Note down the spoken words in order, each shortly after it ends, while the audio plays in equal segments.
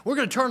We're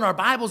going to turn our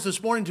Bibles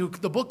this morning to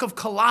the book of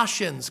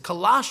Colossians,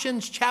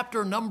 Colossians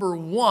chapter number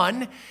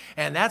 1,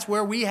 and that's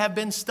where we have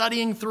been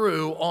studying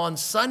through on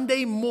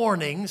Sunday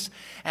mornings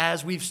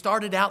as we've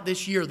started out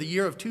this year, the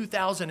year of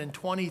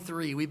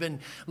 2023. We've been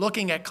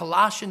looking at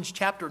Colossians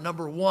chapter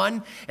number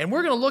 1, and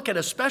we're going to look at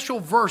a special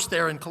verse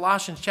there in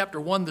Colossians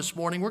chapter 1 this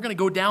morning. We're going to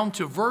go down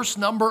to verse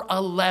number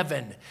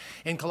 11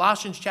 in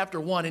Colossians chapter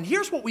 1, and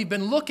here's what we've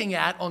been looking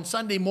at on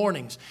Sunday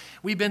mornings.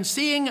 We've been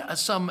seeing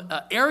some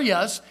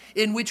areas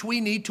in which we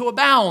need to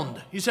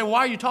abound. You say, why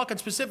are you talking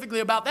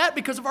specifically about that?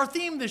 Because of our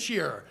theme this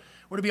year.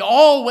 We're to be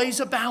always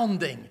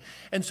abounding.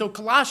 And so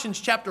Colossians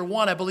chapter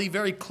 1, I believe,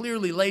 very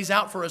clearly lays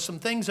out for us some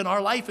things in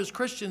our life as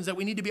Christians that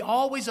we need to be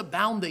always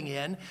abounding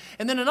in.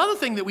 And then another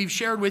thing that we've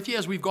shared with you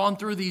as we've gone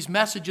through these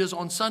messages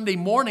on Sunday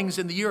mornings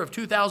in the year of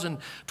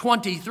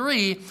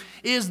 2023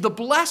 is the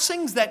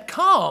blessings that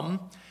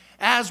come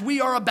as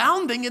we are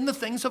abounding in the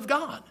things of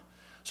God.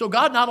 So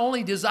God not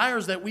only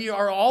desires that we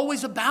are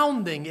always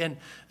abounding in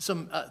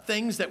some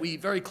things that we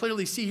very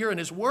clearly see here in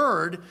His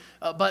Word,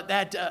 but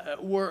that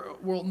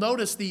we'll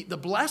notice the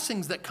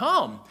blessings that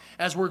come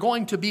as we're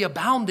going to be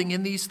abounding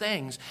in these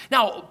things.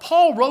 Now,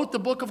 Paul wrote the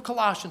book of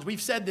Colossians.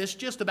 We've said this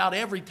just about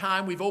every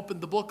time we've opened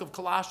the book of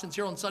Colossians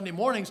here on Sunday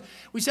mornings.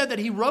 We said that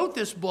he wrote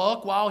this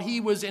book while he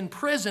was in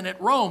prison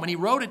at Rome, and he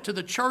wrote it to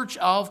the church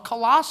of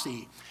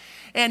Colossae.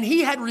 And he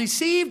had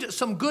received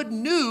some good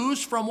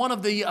news from one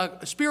of the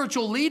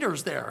spiritual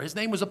leaders there. His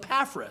name was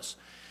Epaphras.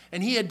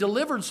 And he had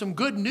delivered some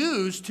good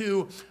news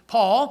to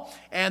Paul.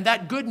 And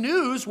that good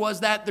news was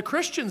that the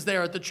Christians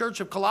there at the church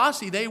of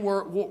Colossae, they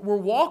were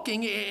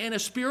walking in a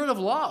spirit of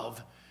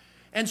love.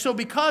 And so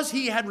because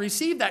he had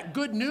received that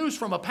good news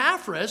from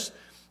Epaphras,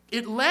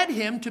 it led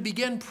him to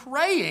begin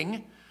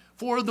praying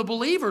for the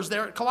believers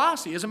there at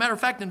Colossae. As a matter of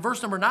fact, in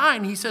verse number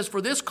 9, he says,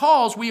 "For this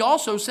cause we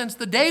also, since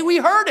the day we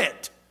heard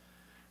it,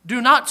 do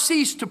not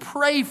cease to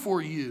pray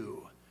for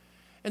you."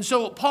 And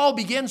so Paul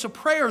begins a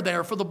prayer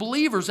there for the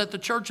believers at the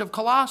church of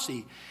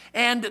Colossae.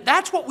 And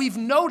that's what we've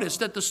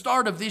noticed at the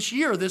start of this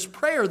year, this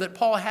prayer that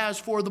Paul has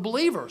for the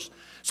believers.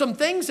 Some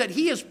things that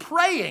he is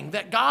praying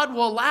that God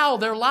will allow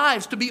their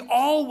lives to be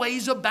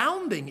always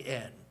abounding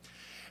in.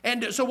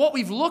 And so what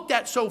we've looked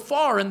at so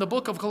far in the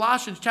book of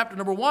Colossians chapter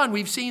number 1,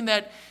 we've seen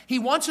that he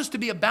wants us to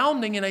be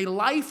abounding in a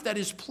life that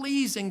is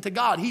pleasing to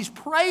God. He's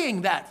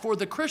praying that for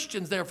the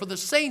Christians there, for the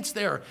saints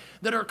there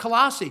that are at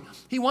Colossae.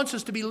 He wants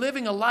us to be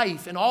living a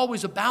life and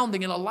always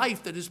abounding in a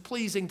life that is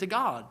pleasing to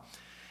God.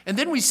 And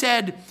then we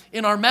said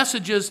in our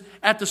messages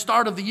at the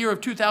start of the year of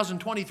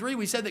 2023,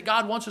 we said that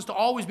God wants us to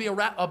always be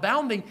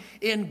abounding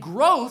in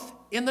growth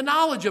in the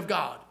knowledge of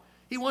God.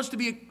 He wants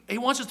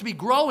us to be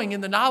growing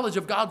in the knowledge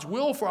of God's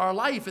will for our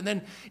life, and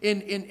then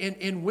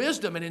in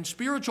wisdom and in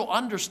spiritual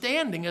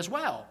understanding as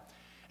well.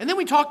 And then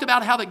we talked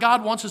about how that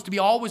God wants us to be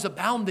always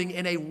abounding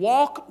in a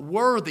walk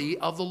worthy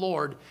of the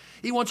Lord.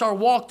 He wants our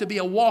walk to be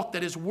a walk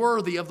that is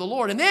worthy of the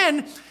Lord. And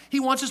then He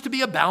wants us to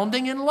be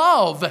abounding in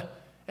love.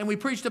 And we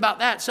preached about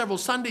that several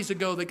Sundays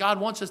ago, that God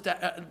wants us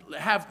to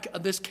have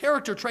this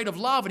character trait of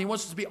love, and He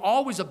wants us to be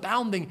always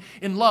abounding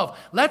in love.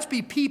 Let's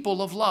be people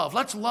of love.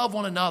 Let's love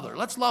one another.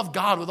 Let's love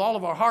God with all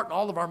of our heart and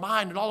all of our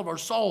mind and all of our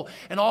soul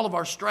and all of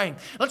our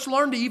strength. Let's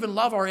learn to even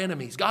love our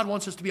enemies. God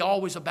wants us to be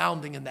always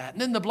abounding in that.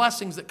 And then the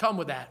blessings that come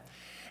with that.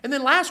 And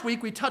then last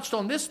week we touched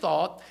on this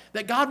thought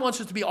that God wants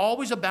us to be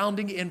always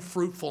abounding in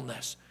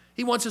fruitfulness.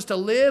 He wants us to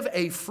live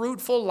a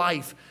fruitful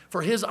life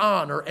for His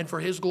honor and for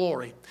His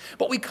glory.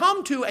 But we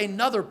come to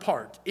another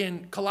part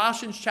in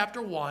Colossians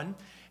chapter 1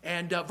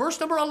 and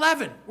verse number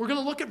 11. We're going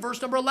to look at verse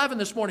number 11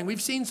 this morning.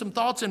 We've seen some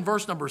thoughts in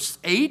verse number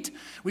 8.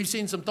 We've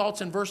seen some thoughts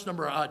in verse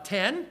number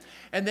 10.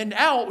 And then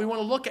now we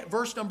want to look at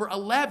verse number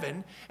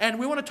 11. And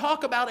we want to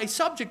talk about a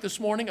subject this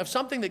morning of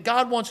something that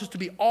God wants us to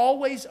be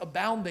always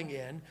abounding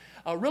in.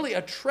 Really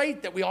a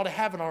trait that we ought to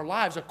have in our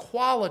lives, a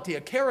quality,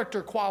 a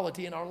character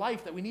quality in our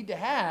life that we need to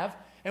have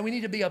and we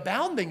need to be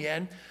abounding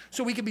in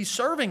so we can be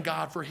serving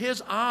God for His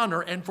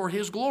honor and for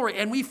His glory.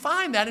 And we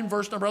find that in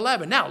verse number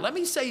 11. Now, let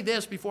me say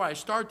this before I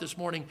start this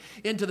morning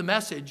into the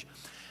message,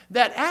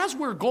 that as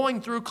we're going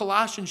through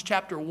Colossians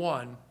chapter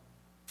 1,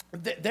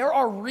 there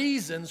are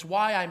reasons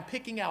why I'm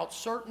picking out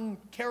certain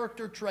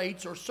character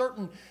traits or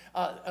certain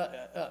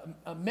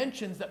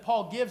mentions that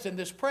Paul gives in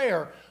this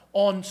prayer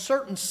on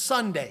certain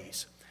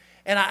Sundays.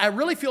 And I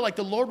really feel like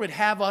the Lord would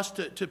have us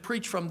to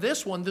preach from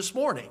this one this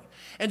morning.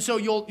 And so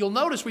you'll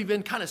notice we've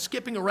been kind of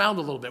skipping around a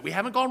little bit. We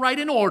haven't gone right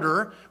in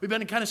order. We've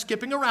been kind of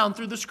skipping around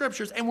through the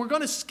Scriptures. And we're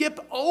going to skip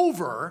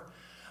over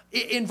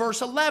in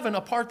verse 11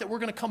 a part that we're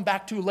going to come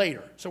back to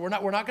later. So we're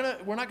not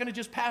going to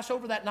just pass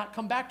over that and not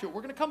come back to it.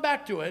 We're going to come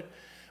back to it.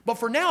 But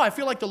for now, I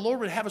feel like the Lord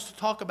would have us to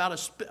talk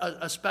about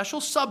a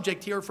special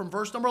subject here from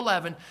verse number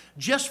 11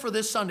 just for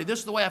this Sunday. This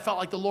is the way I felt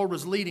like the Lord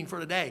was leading for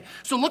today.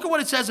 So look at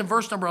what it says in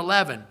verse number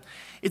 11.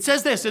 It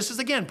says this is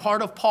again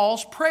part of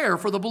Paul's prayer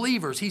for the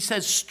believers. He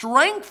says,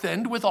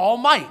 strengthened with all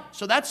might.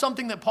 So that's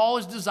something that Paul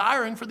is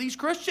desiring for these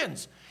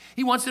Christians.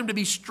 He wants them to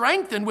be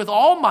strengthened with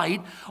all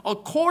might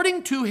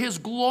according to his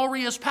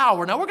glorious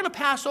power. Now, we're going to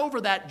pass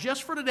over that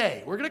just for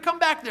today. We're going to come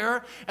back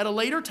there at a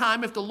later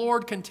time if the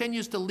Lord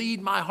continues to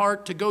lead my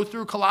heart to go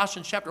through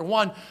Colossians chapter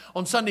 1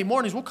 on Sunday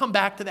mornings. We'll come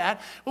back to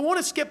that. But we want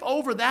to skip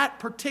over that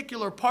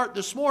particular part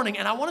this morning,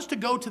 and I want us to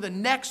go to the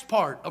next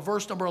part of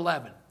verse number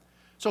 11.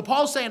 So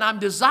Paul's saying, I'm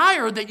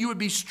desiring that you would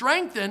be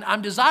strengthened.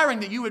 I'm desiring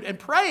that you would, and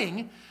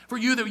praying for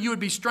you that you would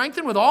be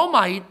strengthened with all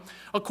might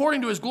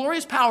according to his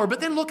glorious power.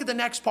 But then look at the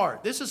next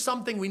part. This is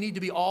something we need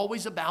to be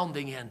always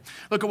abounding in.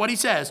 Look at what he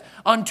says.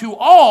 Unto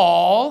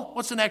all,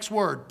 what's the next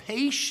word?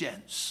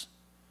 Patience.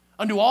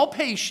 Unto all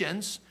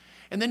patience.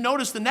 And then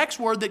notice the next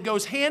word that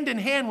goes hand in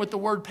hand with the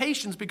word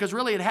patience, because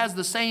really it has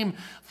the same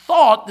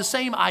thought, the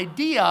same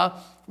idea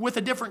with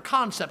a different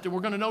concept. And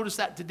we're going to notice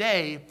that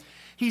today.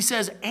 He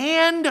says,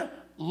 and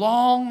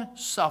long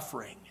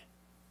suffering.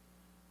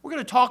 We're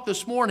going to talk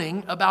this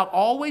morning about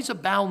always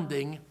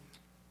abounding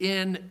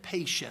in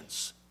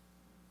patience.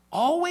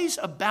 Always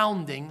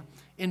abounding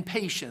in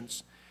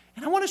patience.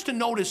 And I want us to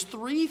notice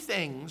three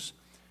things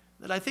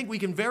that I think we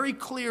can very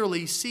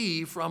clearly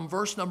see from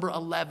verse number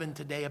 11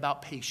 today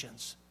about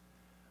patience.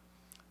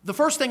 The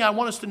first thing I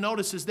want us to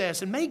notice is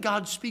this, and may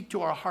God speak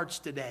to our hearts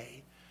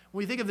today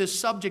when we think of this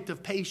subject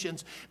of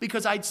patience,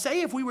 because I'd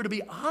say if we were to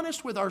be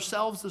honest with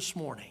ourselves this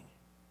morning,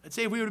 I'd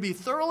say if we were to be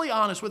thoroughly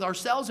honest with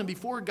ourselves and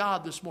before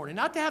God this morning,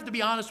 not to have to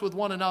be honest with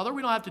one another,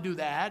 we don't have to do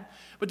that,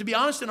 but to be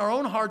honest in our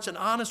own hearts and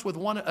honest with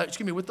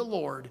with the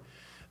Lord,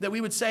 that we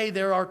would say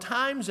there are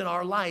times in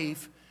our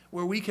life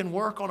where we can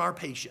work on our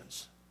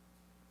patience.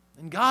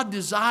 And God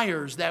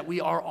desires that we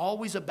are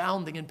always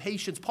abounding in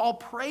patience. Paul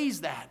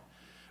prays that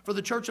for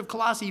the church of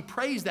Colossae. He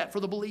prays that for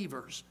the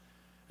believers.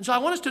 And so I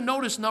want us to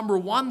notice number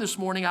one this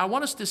morning. I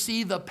want us to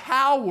see the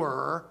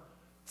power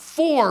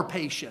for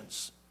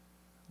patience.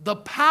 The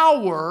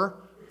power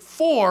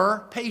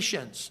for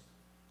patience.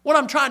 What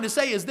I'm trying to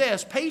say is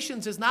this: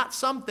 patience is not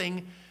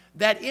something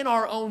that in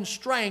our own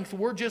strength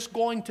we're just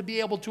going to be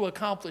able to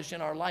accomplish in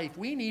our life.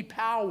 We need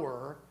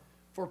power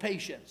for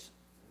patience.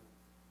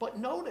 But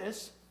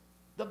notice,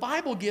 the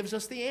Bible gives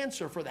us the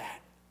answer for that.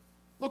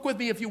 Look with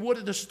me, if you would,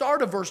 at the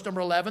start of verse number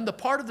 11, the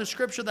part of the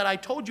scripture that I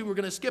told you we're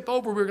going to skip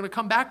over, we're going to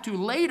come back to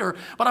later,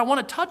 but I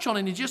want to touch on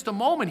it in just a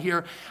moment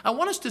here. I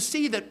want us to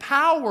see that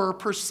power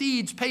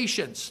precedes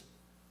patience.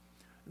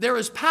 There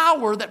is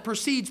power that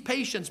precedes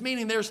patience,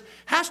 meaning there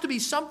has to be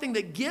something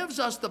that gives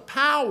us the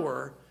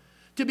power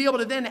to be able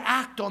to then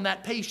act on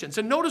that patience.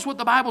 And notice what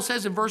the Bible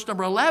says in verse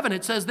number 11.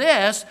 It says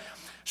this,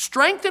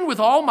 strengthened with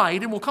all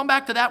might, and we'll come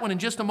back to that one in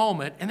just a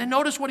moment. And then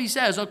notice what he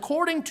says,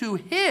 according to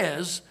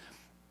his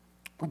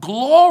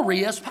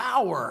glorious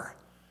power.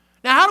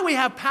 Now, how do we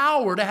have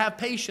power to have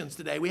patience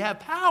today? We have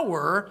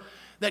power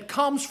that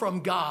comes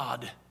from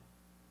God.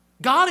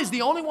 God is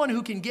the only one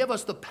who can give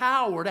us the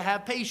power to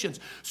have patience.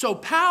 So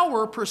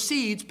power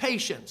precedes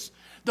patience.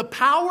 The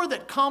power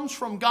that comes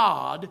from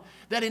God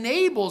that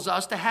enables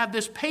us to have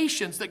this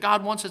patience that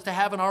God wants us to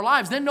have in our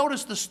lives. Then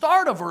notice the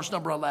start of verse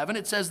number 11.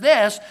 It says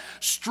this,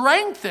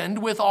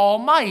 strengthened with all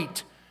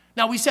might.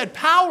 Now we said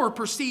power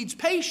precedes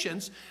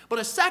patience, but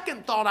a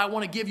second thought I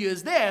want to give you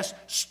is this,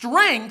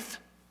 strength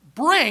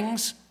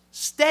brings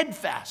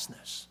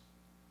steadfastness.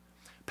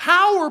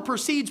 Power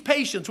precedes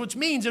patience, which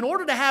means in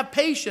order to have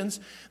patience,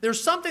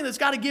 there's something that's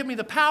got to give me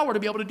the power to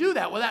be able to do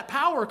that. Well, that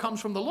power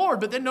comes from the Lord.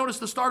 But then notice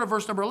the start of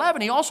verse number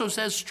 11. He also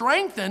says,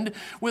 strengthened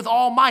with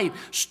all might.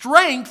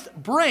 Strength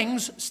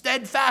brings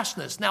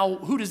steadfastness. Now,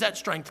 who does that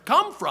strength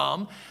come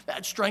from?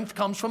 That strength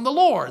comes from the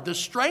Lord. The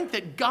strength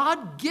that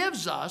God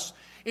gives us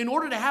in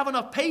order to have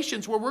enough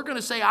patience where we're going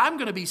to say, I'm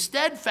going to be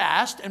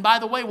steadfast. And by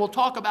the way, we'll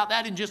talk about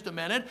that in just a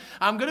minute.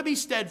 I'm going to be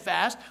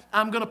steadfast.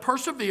 I'm going to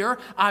persevere.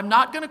 I'm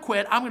not going to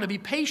quit. I'm going to be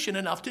patient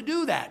enough to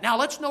do that. Now,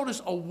 let's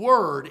notice a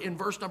word in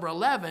verse number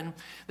 11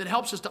 that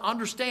helps us to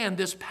understand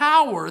this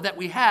power that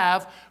we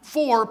have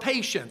for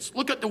patience.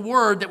 Look at the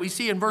word that we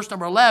see in verse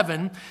number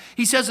 11.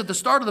 He says at the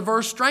start of the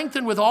verse,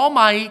 strengthened with all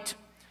might.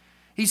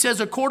 He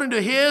says, according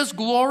to his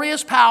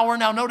glorious power.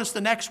 Now, notice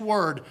the next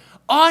word,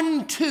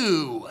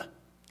 unto.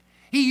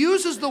 He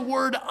uses the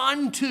word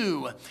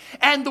unto.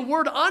 And the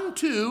word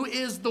unto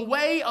is the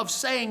way of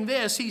saying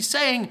this. He's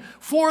saying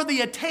for the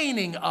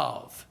attaining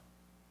of.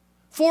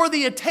 For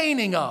the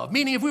attaining of.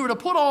 Meaning if we were to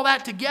put all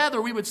that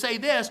together, we would say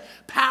this.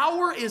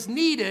 Power is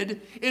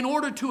needed in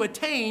order to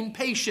attain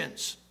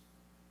patience.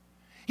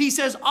 He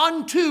says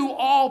unto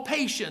all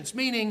patience.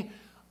 Meaning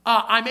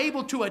I'm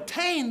able to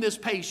attain this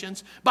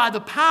patience by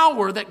the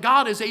power that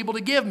God is able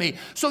to give me.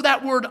 So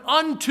that word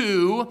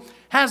unto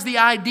has the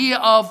idea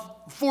of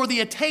for the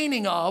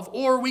attaining of,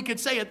 or we could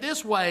say it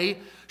this way,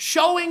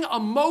 showing a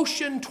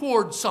motion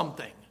towards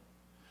something.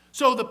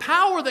 So the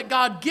power that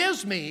God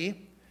gives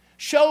me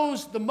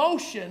shows the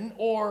motion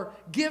or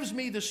gives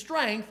me the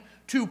strength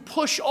to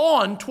push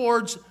on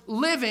towards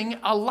living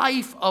a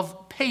life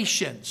of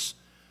patience.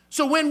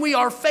 So when we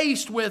are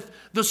faced with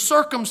the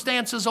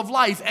circumstances of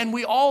life, and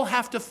we all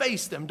have to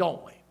face them,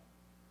 don't we?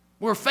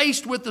 We're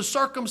faced with the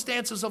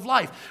circumstances of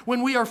life,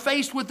 when we are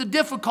faced with the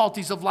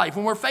difficulties of life,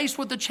 when we're faced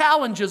with the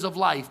challenges of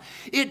life,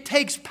 it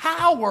takes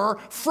power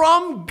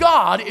from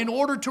God in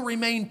order to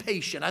remain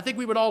patient. I think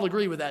we would all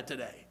agree with that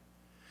today.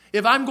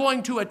 If I'm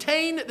going to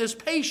attain this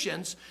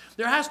patience,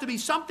 there has to be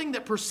something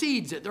that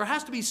precedes it. There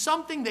has to be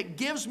something that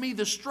gives me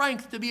the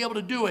strength to be able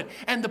to do it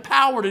and the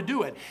power to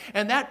do it.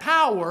 And that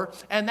power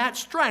and that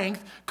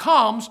strength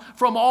comes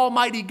from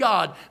Almighty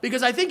God.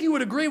 Because I think you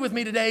would agree with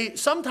me today,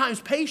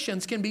 sometimes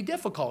patience can be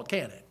difficult,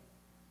 can't it?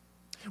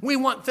 We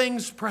want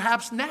things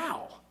perhaps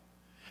now.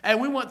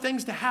 And we want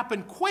things to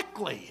happen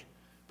quickly.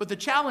 But the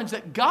challenge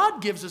that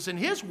God gives us in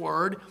His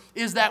Word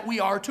is that we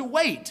are to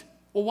wait.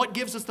 Well, what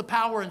gives us the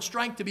power and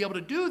strength to be able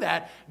to do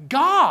that?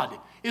 God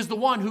is the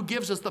one who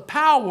gives us the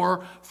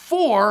power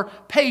for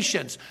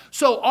patience.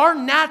 So our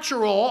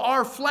natural,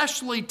 our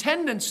fleshly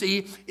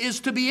tendency is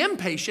to be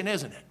impatient,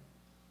 isn't it?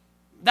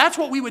 That's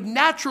what we would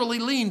naturally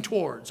lean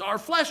towards. Our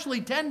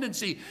fleshly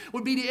tendency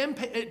would be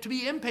to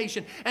be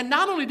impatient. And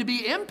not only to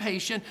be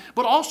impatient,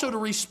 but also to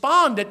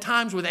respond at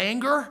times with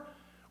anger,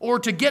 or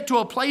to get to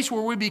a place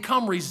where we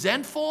become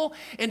resentful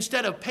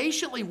instead of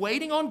patiently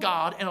waiting on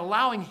God and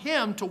allowing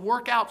Him to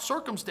work out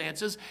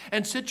circumstances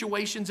and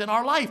situations in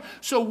our life.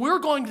 So we're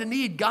going to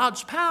need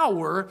God's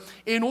power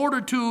in order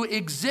to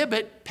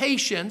exhibit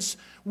patience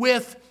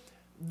with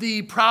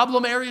the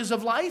problem areas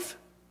of life,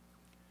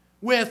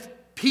 with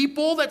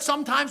people that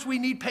sometimes we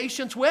need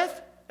patience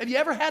with. Have you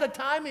ever had a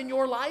time in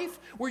your life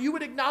where you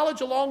would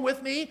acknowledge along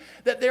with me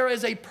that there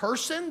is a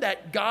person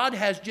that God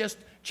has just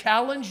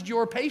challenged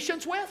your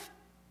patience with?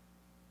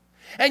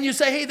 And you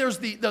say, hey, there's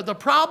the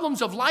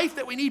problems of life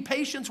that we need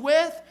patience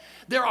with.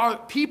 There are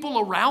people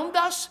around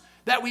us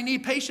that we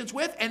need patience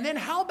with. And then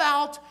how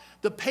about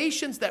the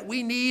patience that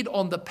we need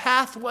on the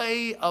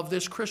pathway of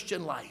this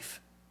Christian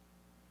life?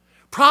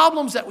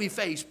 Problems that we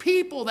face,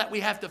 people that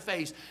we have to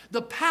face,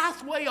 the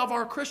pathway of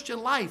our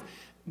Christian life.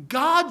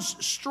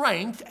 God's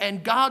strength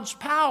and God's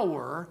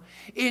power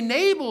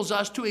enables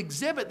us to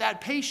exhibit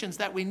that patience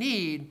that we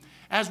need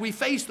as we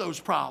face those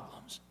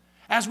problems,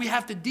 as we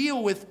have to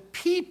deal with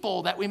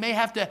people that we may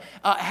have to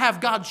have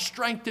God's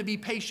strength to be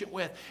patient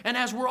with, and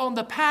as we're on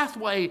the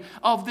pathway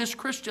of this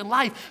Christian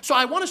life. So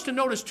I want us to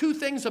notice two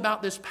things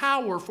about this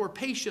power for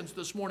patience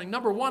this morning.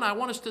 Number one, I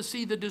want us to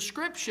see the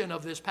description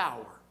of this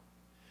power.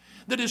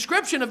 The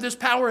description of this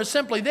power is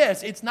simply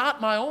this: it's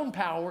not my own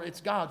power,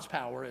 it's God's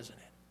power, isn't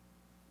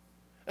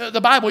it?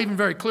 The Bible even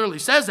very clearly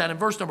says that in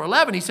verse number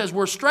 11. He says,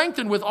 we're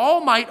strengthened with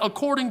all might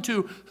according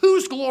to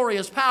whose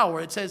glorious power?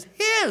 It says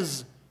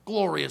His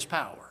glorious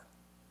power.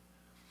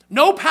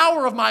 No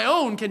power of my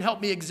own can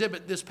help me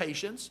exhibit this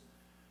patience,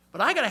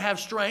 but I got to have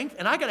strength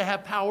and I got to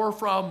have power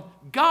from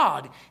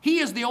God. He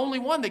is the only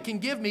one that can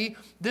give me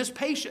this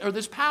patience, or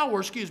this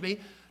power,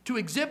 to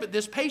exhibit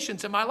this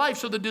patience in my life.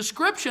 So the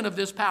description of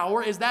this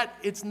power is that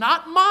it's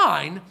not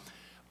mine,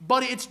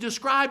 but it's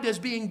described as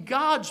being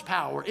God's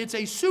power. It's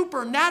a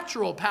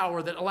supernatural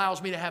power that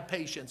allows me to have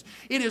patience.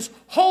 It is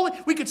holy.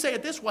 We could say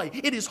it this way: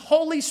 it is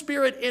Holy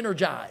Spirit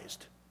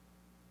energized.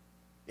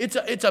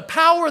 It's a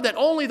power that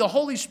only the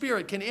Holy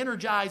Spirit can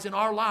energize in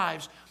our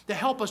lives to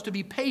help us to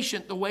be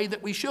patient the way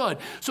that we should.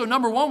 So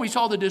number one, we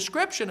saw the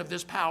description of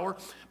this power.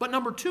 But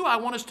number two, I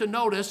want us to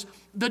notice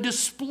the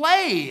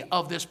display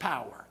of this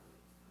power.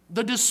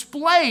 The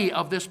display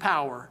of this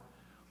power.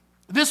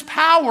 This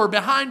power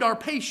behind our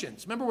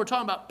patience. Remember, we're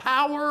talking about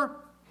power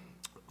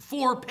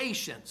for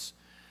patience.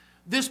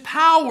 This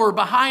power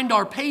behind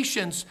our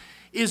patience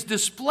is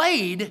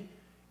displayed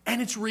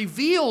and it's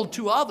revealed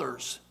to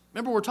others.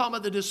 Remember, we're talking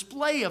about the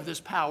display of this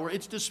power.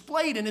 It's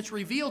displayed and it's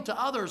revealed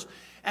to others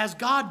as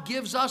God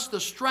gives us the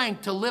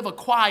strength to live a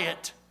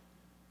quiet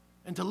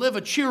and to live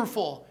a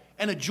cheerful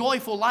and a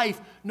joyful life,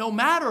 no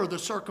matter the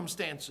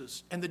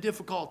circumstances and the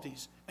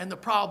difficulties and the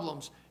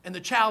problems and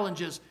the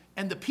challenges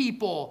and the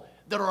people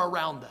that are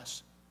around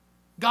us.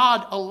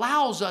 God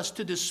allows us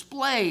to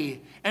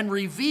display and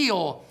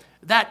reveal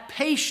that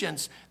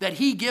patience that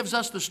He gives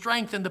us the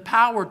strength and the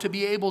power to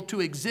be able to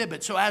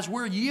exhibit. So as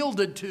we're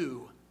yielded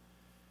to,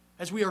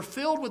 as we are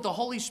filled with the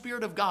Holy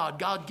Spirit of God,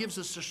 God gives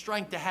us the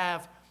strength to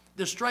have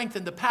the strength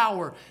and the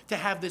power to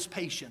have this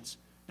patience.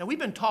 Now, we've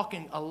been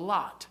talking a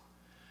lot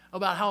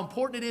about how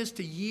important it is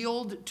to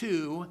yield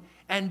to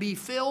and be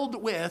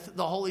filled with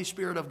the Holy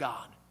Spirit of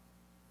God.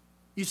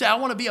 You say, I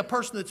want to be a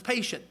person that's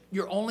patient.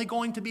 You're only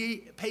going to be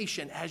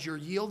patient as you're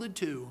yielded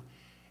to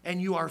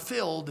and you are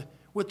filled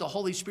with the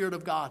Holy Spirit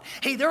of God.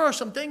 Hey, there are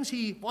some things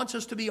He wants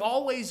us to be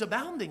always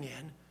abounding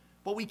in,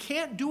 but we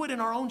can't do it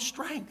in our own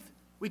strength.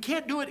 We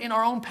can't do it in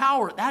our own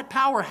power. That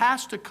power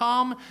has to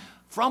come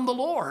from the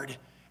Lord.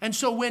 And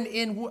so when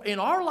in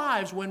our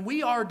lives, when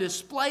we are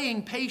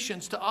displaying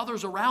patience to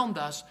others around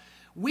us,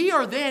 we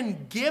are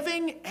then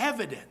giving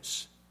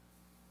evidence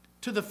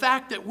to the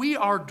fact that we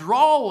are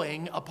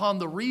drawing upon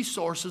the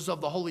resources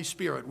of the Holy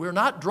Spirit. We're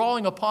not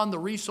drawing upon the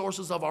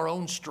resources of our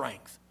own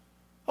strength.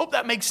 Hope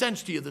that makes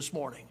sense to you this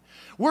morning.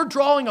 We're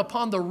drawing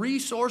upon the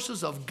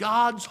resources of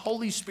God's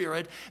Holy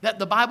Spirit that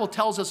the Bible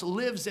tells us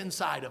lives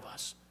inside of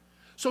us.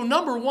 So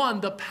number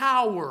one, the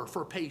power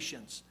for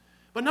patience.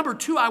 But number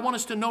two, I want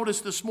us to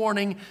notice this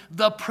morning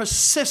the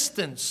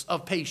persistence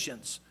of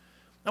patience.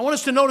 I want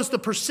us to notice the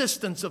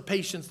persistence of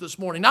patience this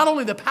morning. Not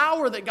only the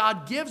power that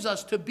God gives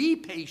us to be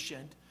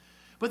patient,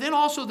 but then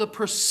also the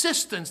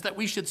persistence that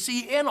we should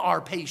see in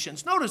our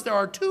patience. Notice there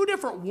are two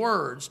different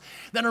words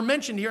that are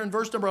mentioned here in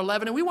verse number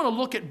 11, and we want to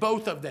look at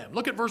both of them.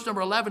 Look at verse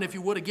number 11, if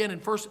you would, again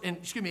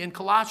in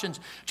Colossians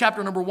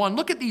chapter number 1.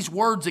 Look at these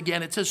words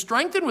again. It says,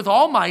 strengthened with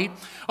all might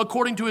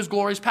according to his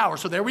glorious power.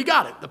 So there we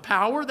got it. The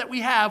power that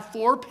we have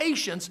for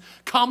patience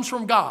comes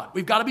from God.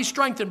 We've got to be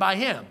strengthened by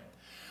him.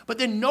 But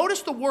then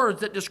notice the words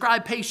that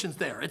describe patience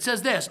there. It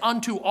says this,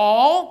 unto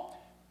all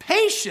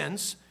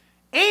patience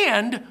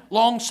and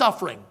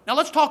long-suffering. Now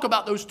let's talk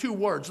about those two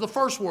words. The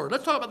first word.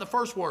 Let's talk about the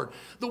first word.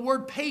 The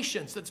word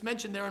patience that's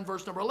mentioned there in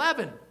verse number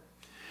 11.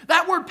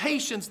 That word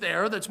patience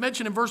there that's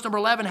mentioned in verse number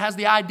 11 has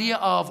the idea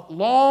of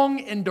long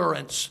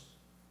endurance.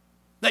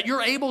 That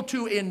you're able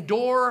to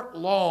endure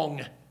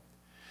long.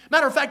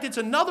 Matter of fact, it's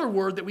another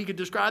word that we could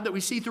describe that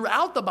we see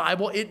throughout the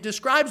Bible. It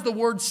describes the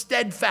word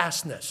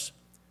steadfastness.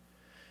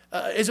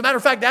 As a matter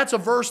of fact, that's a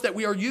verse that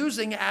we are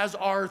using as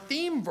our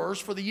theme verse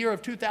for the year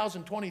of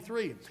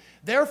 2023.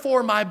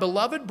 Therefore, my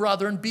beloved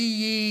brethren, be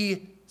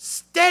ye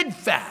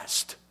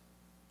steadfast,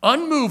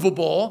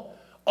 unmovable,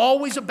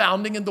 always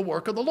abounding in the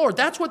work of the Lord.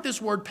 That's what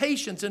this word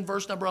patience in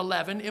verse number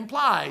 11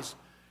 implies.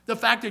 The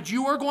fact that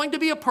you are going to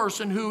be a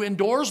person who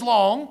endures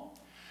long.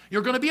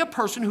 You're going to be a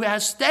person who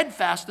has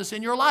steadfastness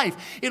in your life.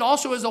 It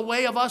also is a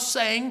way of us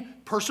saying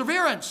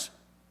perseverance.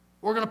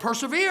 We're going to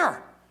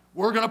persevere.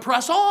 We're going to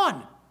press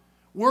on.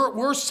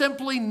 We're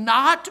simply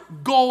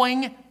not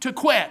going to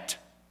quit.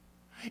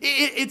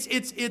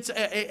 It's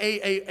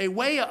a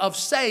way of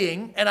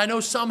saying, and I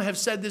know some have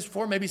said this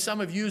before, maybe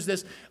some have used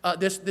this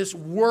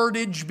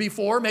wordage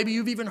before, maybe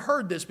you've even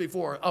heard this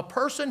before, a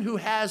person who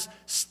has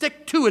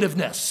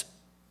stick-to-itiveness.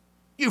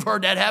 You've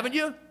heard that, haven't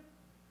you?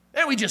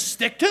 And we just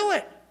stick to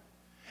it,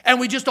 and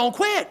we just don't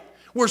quit.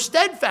 We're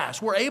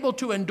steadfast. We're able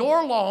to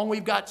endure long.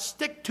 We've got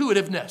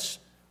stick-to-itiveness.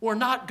 We're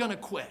not going to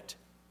quit.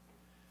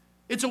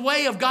 It's a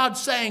way of God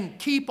saying,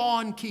 keep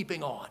on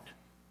keeping on.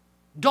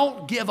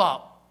 Don't give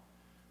up.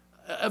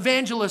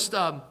 Evangelist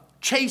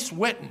Chase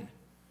Witten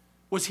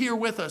was here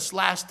with us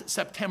last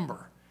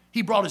September.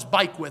 He brought his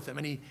bike with him,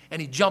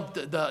 and he jumped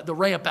the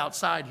ramp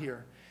outside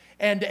here.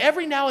 And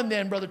every now and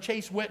then, Brother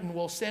Chase Witten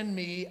will send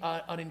me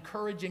an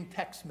encouraging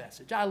text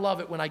message. I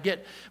love it when I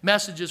get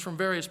messages from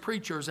various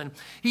preachers. And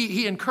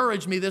he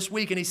encouraged me this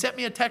week, and he sent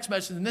me a text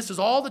message, and this is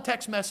all the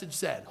text message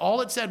said. All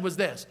it said was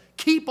this: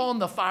 keep on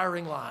the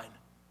firing line.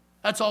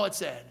 That's all it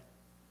said.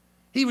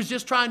 He was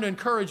just trying to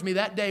encourage me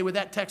that day with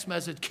that text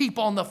message. Keep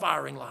on the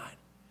firing line.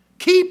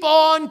 Keep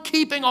on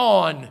keeping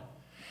on.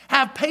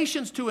 Have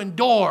patience to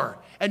endure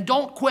and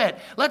don't quit.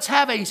 Let's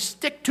have a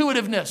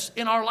stick-to-itiveness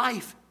in our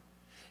life.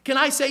 Can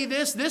I say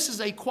this? This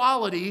is a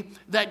quality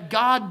that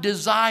God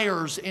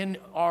desires in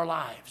our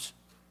lives.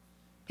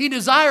 He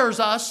desires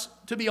us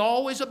to be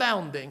always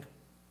abounding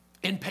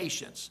in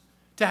patience,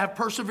 to have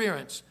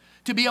perseverance,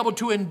 to be able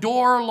to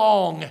endure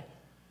long.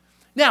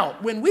 Now,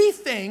 when we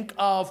think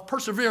of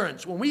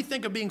perseverance, when we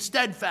think of being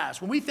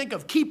steadfast, when we think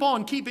of keep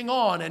on keeping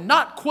on and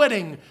not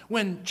quitting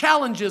when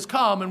challenges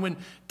come and when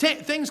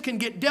things can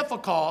get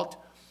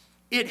difficult,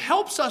 it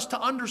helps us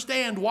to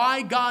understand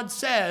why God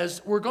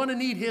says we're going to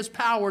need his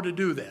power to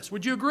do this.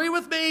 Would you agree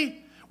with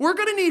me? We're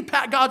going to need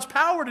God's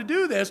power to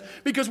do this,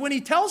 because when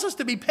he tells us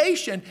to be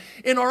patient,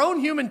 in our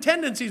own human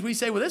tendencies, we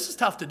say, well, this is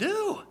tough to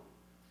do.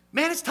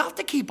 Man, it's tough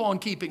to keep on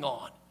keeping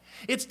on.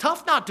 It's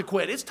tough not to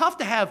quit. It's tough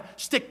to have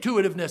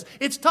stick-to-itiveness.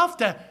 It's tough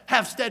to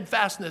have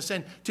steadfastness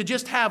and to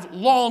just have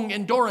long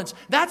endurance.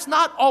 That's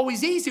not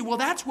always easy. Well,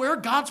 that's where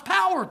God's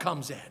power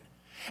comes in.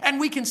 And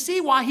we can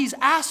see why he's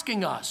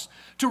asking us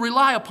to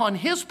rely upon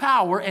his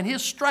power and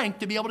his strength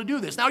to be able to do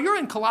this. Now, you're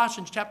in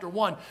Colossians chapter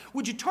 1.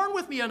 Would you turn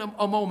with me in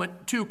a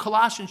moment to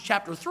Colossians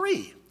chapter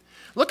 3?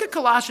 Look at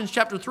Colossians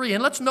chapter 3,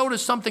 and let's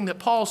notice something that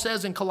Paul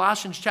says in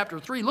Colossians chapter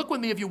 3. Look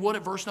with me, if you would,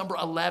 at verse number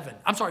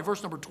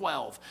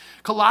 12.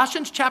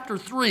 Colossians chapter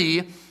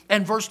 3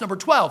 and verse number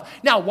 12.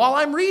 Now, while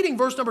I'm reading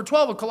verse number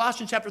 12 of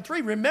Colossians chapter 3,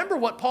 remember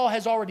what Paul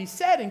has already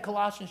said in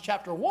Colossians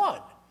chapter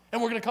 1.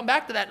 And we're going to come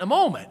back to that in a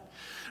moment.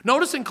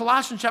 Notice in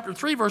Colossians chapter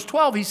 3, verse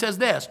 12, he says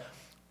this: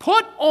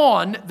 put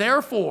on,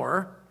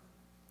 therefore,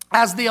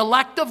 as the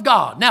elect of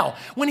God. Now,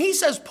 when he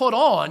says put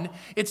on,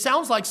 it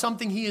sounds like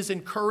something he is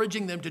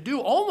encouraging them to do,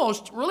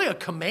 almost really a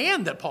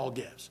command that Paul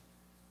gives.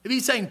 If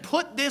he's saying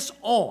put this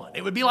on,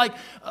 it would be like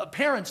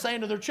parents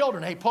saying to their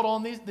children, hey, put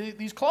on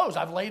these clothes.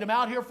 I've laid them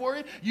out here for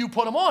you. You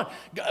put them on.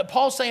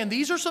 Paul's saying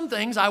these are some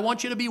things I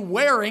want you to be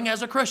wearing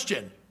as a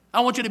Christian. I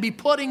want you to be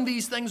putting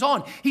these things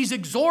on. He's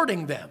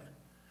exhorting them.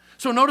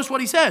 So notice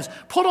what he says.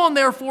 Put on,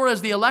 therefore,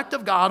 as the elect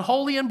of God,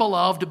 holy and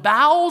beloved,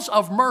 bowels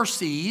of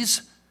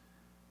mercies,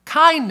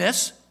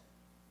 kindness,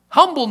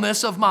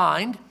 humbleness of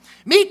mind,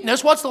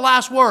 meekness, what's the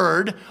last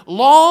word?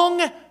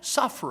 Long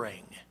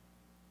suffering.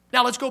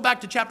 Now let's go back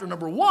to chapter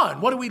number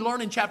 1. What do we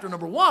learn in chapter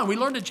number 1? We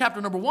learned in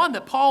chapter number 1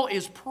 that Paul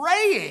is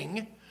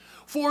praying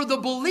for the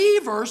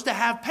believers to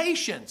have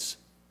patience.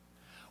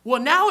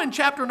 Well, now in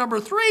chapter number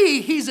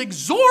 3, he's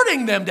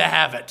exhorting them to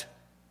have it.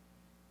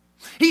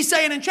 He's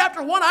saying in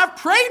chapter 1, I've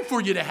prayed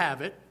for you to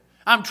have it.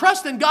 I'm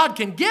trusting God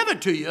can give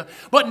it to you,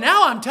 but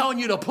now I'm telling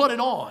you to put it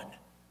on.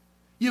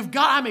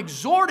 I'm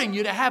exhorting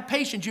you to have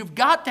patience. You've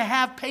got to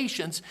have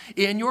patience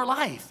in your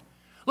life.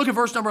 Look at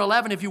verse number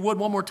 11, if you would,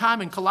 one more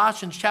time in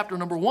Colossians chapter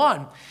number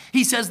 1.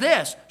 He says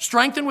this,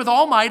 strengthened with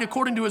all might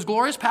according to his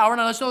glorious power.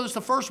 Now let's notice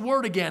the first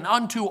word again,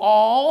 unto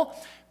all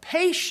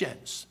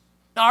patience.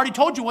 Now I already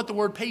told you what the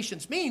word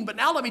patience means, but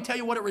now let me tell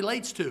you what it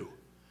relates to.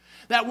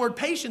 That word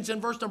patience in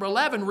verse number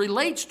 11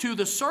 relates to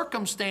the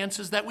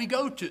circumstances that we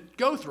go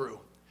through.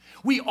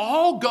 We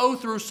all go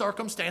through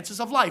circumstances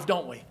of life,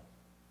 don't we?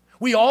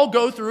 We all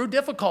go through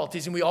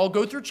difficulties and we all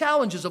go through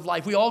challenges of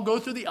life. We all go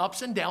through the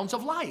ups and downs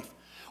of life.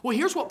 Well,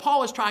 here's what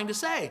Paul is trying to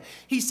say.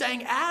 He's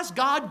saying as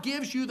God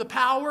gives you the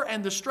power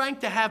and the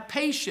strength to have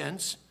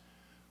patience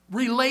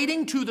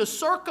relating to the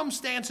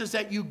circumstances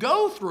that you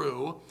go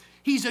through,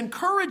 he's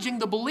encouraging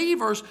the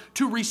believers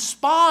to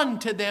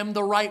respond to them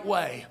the right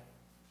way.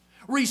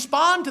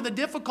 Respond to the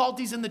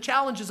difficulties and the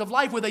challenges of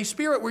life with a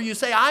spirit where you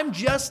say, I'm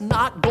just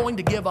not going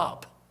to give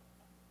up.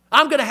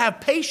 I'm going to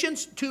have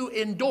patience to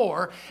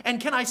endure. And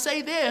can I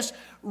say this?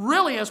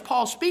 Really, as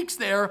Paul speaks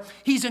there,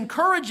 he's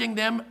encouraging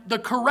them the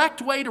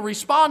correct way to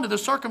respond to the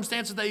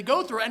circumstances they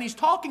go through. And he's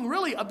talking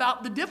really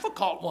about the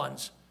difficult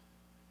ones,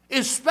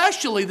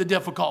 especially the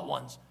difficult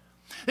ones.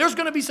 There's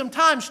going to be some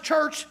times,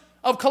 church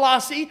of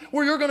Colossae,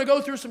 where you're going to go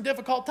through some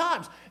difficult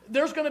times.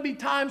 There's going to be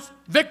times,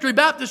 Victory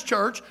Baptist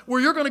Church, where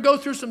you're going to go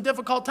through some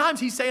difficult times.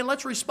 He's saying,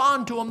 let's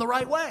respond to them the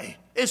right way,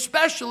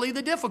 especially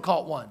the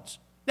difficult ones.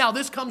 Now,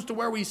 this comes to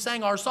where we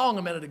sang our song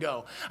a minute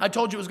ago. I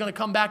told you it was going to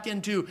come back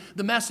into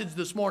the message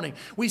this morning.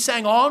 We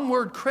sang,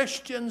 Onward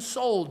Christian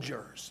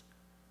Soldiers.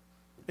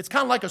 It's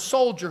kind of like a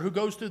soldier who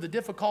goes through the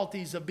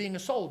difficulties of being a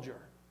soldier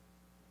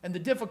and the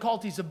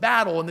difficulties of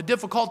battle and the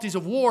difficulties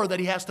of war that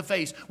he has to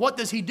face. What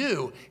does he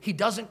do? He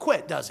doesn't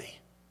quit, does he?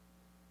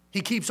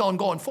 He keeps on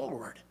going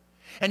forward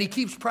and he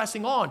keeps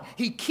pressing on.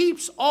 He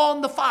keeps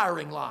on the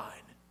firing line.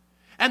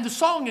 And the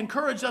song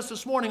encouraged us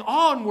this morning,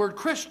 onward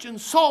Christian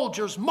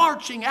soldiers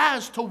marching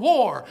as to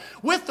war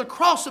with the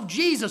cross of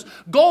Jesus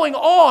going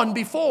on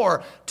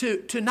before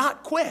to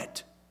not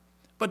quit,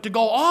 but to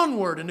go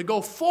onward and to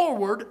go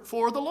forward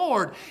for the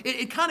Lord.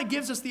 It kind of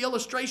gives us the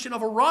illustration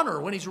of a runner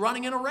when he's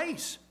running in a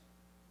race.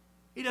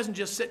 He doesn't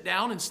just sit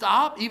down and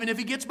stop. Even if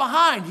he gets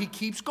behind, he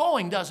keeps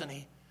going, doesn't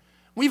he?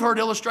 We've heard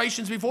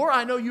illustrations before.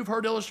 I know you've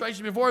heard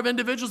illustrations before of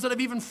individuals that have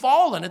even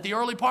fallen at the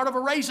early part of a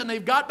race and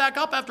they've got back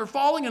up after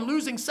falling and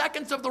losing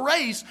seconds of the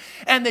race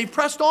and they've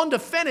pressed on to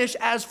finish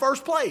as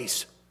first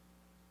place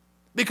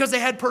because they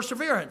had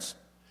perseverance,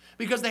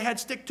 because they had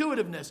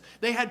stick-to-itiveness.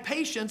 They had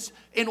patience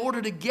in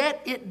order to get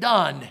it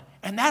done.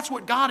 And that's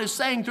what God is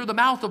saying through the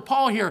mouth of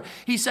Paul here.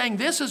 He's saying,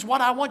 this is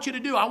what I want you to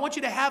do. I want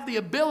you to have the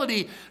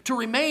ability to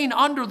remain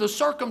under the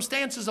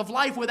circumstances of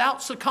life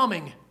without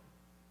succumbing,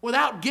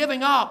 without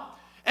giving up.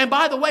 And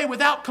by the way,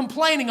 without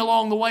complaining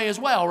along the way as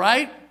well,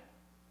 right?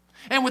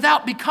 And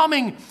without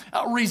becoming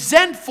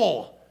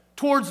resentful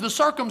towards the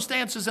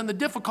circumstances and the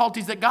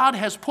difficulties that God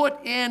has put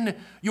in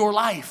your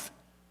life.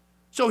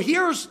 So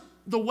here's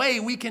the way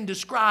we can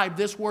describe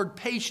this word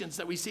patience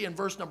that we see in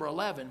verse number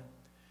 11.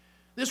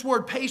 This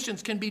word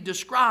patience can be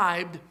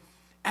described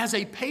as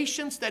a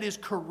patience that is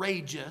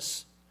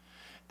courageous,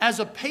 as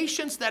a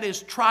patience that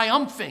is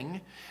triumphing,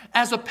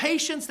 as a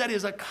patience that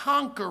is a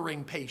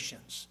conquering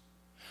patience.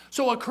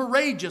 So a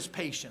courageous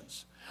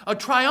patience, a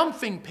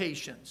triumphing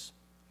patience,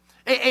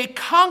 a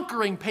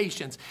conquering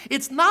patience.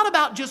 It's not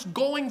about just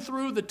going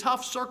through the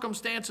tough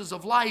circumstances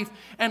of life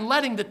and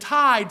letting the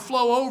tide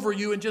flow over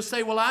you and just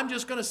say, well, I'm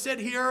just going to sit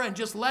here and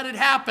just let it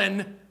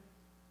happen.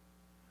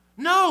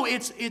 No,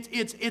 it's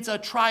a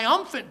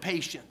triumphant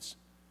patience,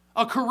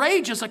 a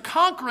courageous, a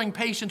conquering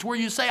patience where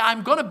you say,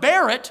 I'm going to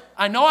bear it.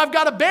 I know I've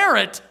got to bear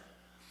it.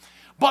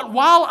 But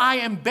while I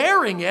am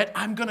bearing it,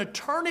 I'm going to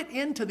turn it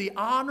into the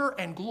honor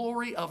and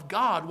glory of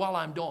God while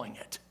I'm doing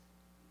it.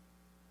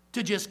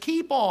 To just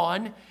keep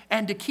on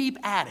and to keep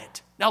at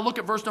it. Now look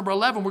at verse number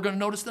 11. We're going to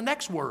notice the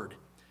next word.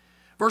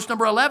 Verse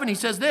number 11, he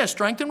says this,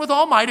 strengthened with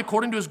all might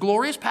according to his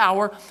glorious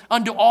power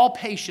unto all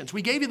patience.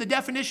 We gave you the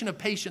definition of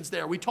patience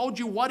there. We told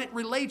you what it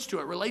relates to.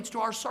 It relates to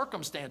our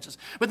circumstances.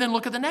 But then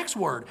look at the next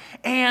word.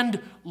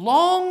 And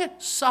long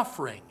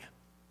suffering.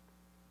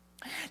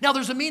 Now,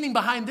 there's a meaning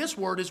behind this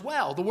word as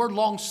well. The word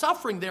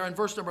long-suffering there in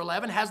verse number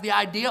 11 has the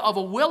idea of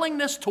a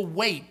willingness to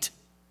wait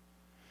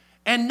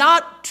and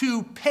not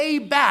to pay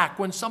back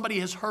when somebody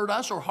has hurt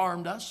us or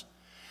harmed us,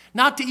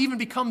 not to even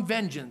become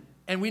vengeant.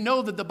 And we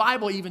know that the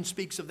Bible even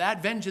speaks of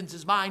that. Vengeance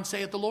is mine,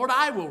 saith the Lord,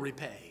 I will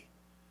repay.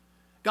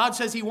 God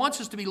says he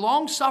wants us to be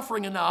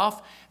long-suffering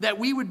enough that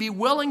we would be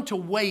willing to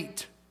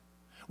wait.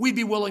 We'd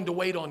be willing to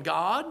wait on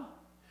God.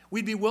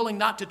 We'd be willing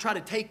not to try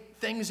to take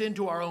things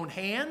into our own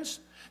hands,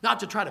 not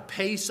to try to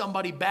pay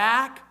somebody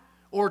back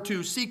or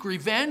to seek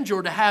revenge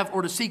or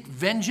to seek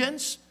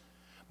vengeance.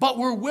 But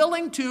we're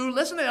willing to,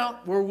 listen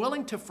out, we're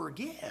willing to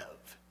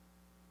forgive.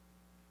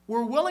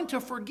 We're willing to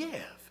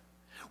forgive.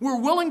 We're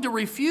willing to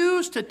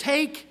refuse to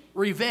take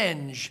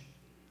revenge.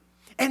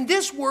 And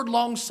this word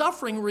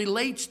long-suffering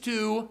relates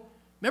to,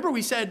 remember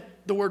we said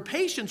the word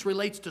patience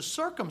relates to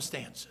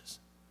circumstances.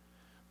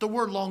 The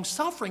word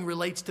long-suffering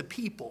relates to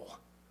people.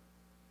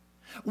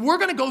 We're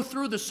going to go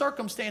through the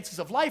circumstances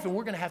of life and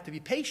we're going to have to be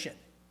patient.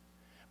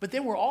 But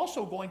then we're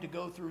also going to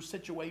go through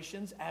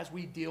situations as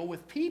we deal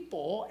with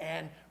people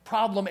and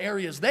problem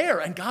areas there.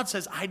 And God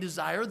says, I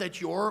desire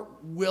that you're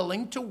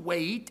willing to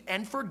wait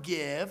and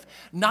forgive,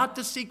 not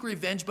to seek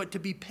revenge, but to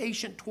be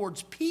patient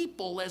towards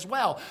people as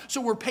well.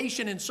 So we're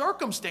patient in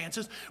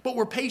circumstances, but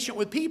we're patient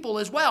with people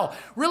as well.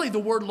 Really, the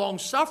word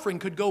long-suffering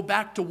could go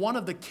back to one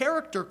of the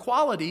character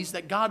qualities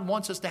that God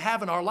wants us to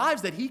have in our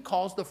lives that he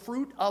calls the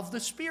fruit of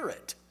the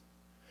Spirit.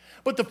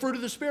 But the fruit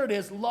of the Spirit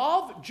is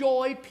love,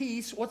 joy,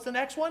 peace. What's the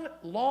next one?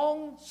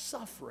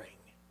 Long-suffering.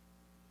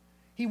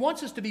 He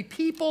wants us to be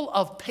people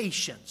of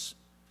patience,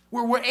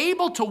 where we're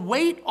able to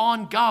wait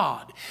on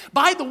God.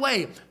 By the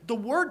way, the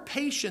word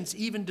patience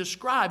even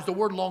describes, the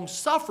word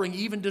long-suffering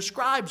even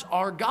describes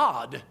our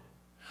God.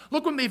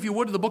 Look with me, if you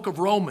would, to the book of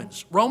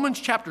Romans. Romans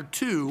chapter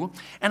 2,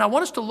 and I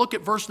want us to look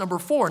at verse number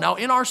 4. Now,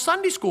 in our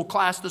Sunday school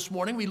class this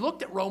morning, we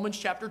looked at Romans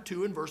chapter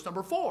 2 and verse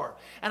number 4.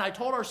 And I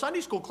told our Sunday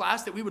school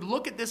class that we would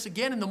look at this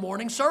again in the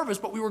morning service,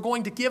 but we were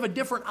going to give a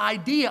different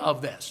idea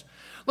of this.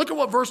 Look at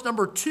what verse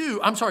number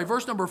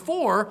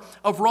 4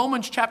 of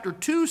Romans chapter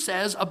 2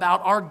 says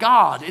about our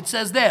God. It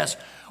says this,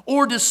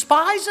 or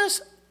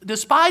despiseth,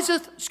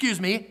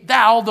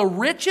 thou the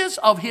riches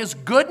of his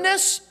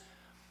goodness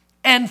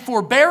and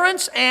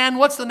forbearance, and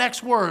what's the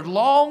next word?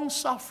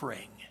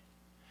 Long-suffering.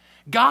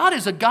 God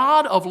is a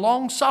God of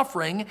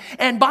long-suffering,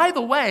 and by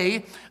the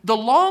way, the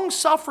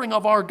long-suffering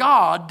of our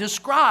God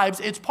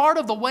it's part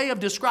of the way of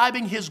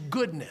describing his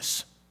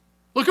goodness.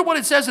 Look at what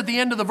it says at the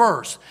end of the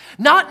verse.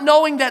 Not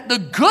knowing that the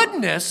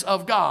goodness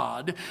of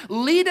God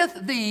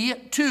leadeth thee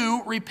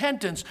to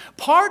repentance.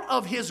 Part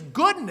of his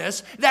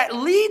goodness that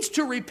leads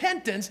to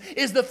repentance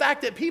is the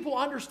fact that people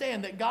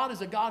understand that God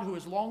is a God who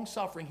is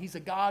long-suffering. He's a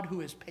God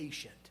who is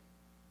patient.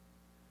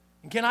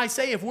 And can I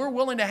say, if we're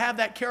willing to have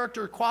that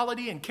character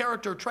quality and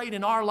character trait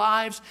in our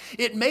lives,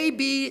 it may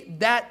be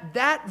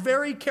that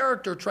very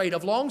character trait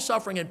of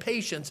long-suffering and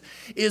patience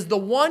is the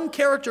one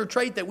character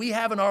trait that we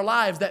have in our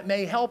lives that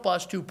may help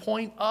us to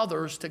point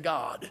others to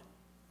God.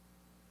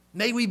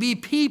 May we be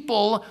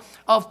people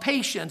of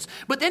patience.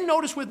 But then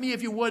notice with me,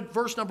 if you would,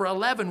 verse number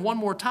 11 one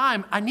more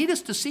time. I need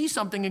us to see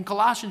something in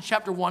Colossians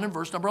chapter 1 and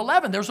verse number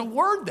 11. There's a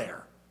word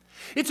there.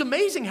 It's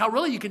amazing how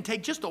really you can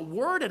take just a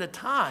word at a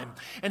time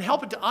and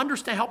help us to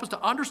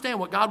understand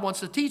what God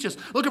wants to teach us.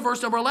 Look at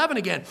verse number 11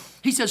 again.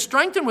 He says,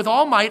 strengthen with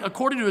all might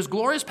according to his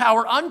glorious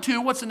power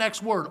unto, what's the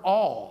next word?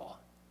 All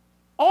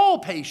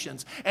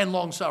patience and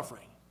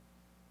long-suffering.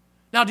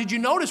 Now, did you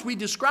notice we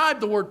described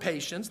the word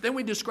patience, then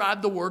we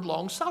described the word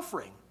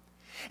long-suffering.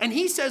 And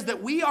he says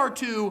that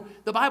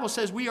the Bible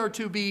says we are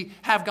to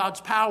have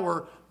God's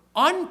power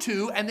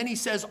unto, and then he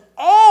says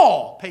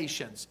all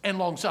patience and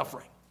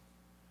long-suffering.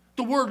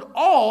 The word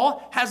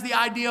all has the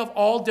idea of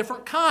all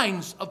different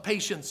kinds of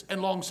patience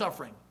and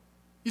long-suffering.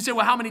 You say,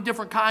 well, how many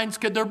different kinds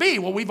could there be?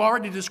 Well, we've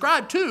already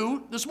described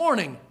two this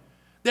morning.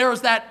 There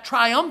is that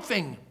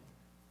triumphing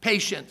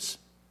patience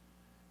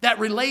that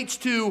relates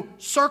to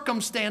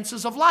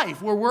circumstances of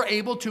life where we're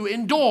able to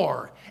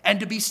endure and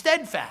to be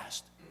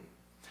steadfast.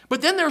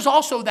 But then there's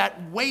also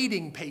that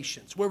waiting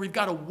patience where we've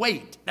got to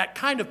wait, that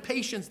kind of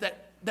patience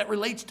that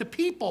relates to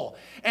people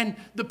and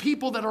the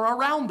people that are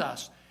around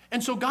us.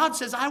 And so God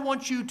says, I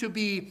want you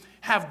to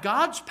have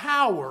God's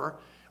power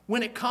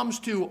when it comes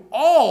to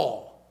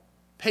all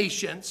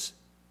patience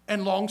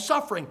and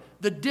long-suffering.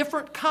 The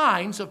different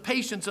kinds of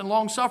patience and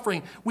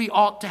long-suffering we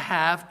ought to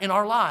have in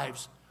our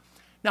lives.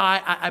 Now,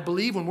 I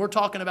believe when we're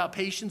talking about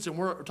patience and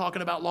we're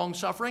talking about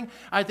long-suffering,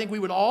 I think we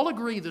would all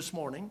agree this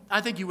morning,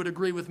 I think you would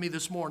agree with me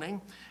this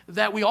morning,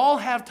 that we all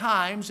have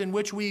times in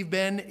which we've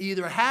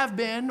either have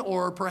been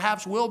or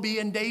perhaps will be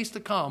in days to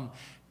come,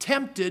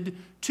 tempted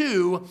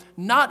to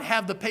not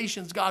have the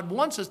patience God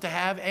wants us to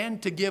have and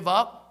to give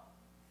up,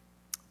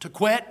 to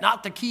quit,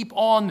 not to keep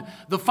on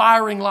the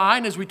firing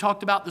line as we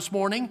talked about this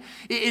morning.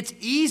 It's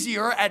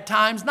easier at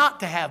times not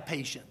to have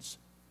patience.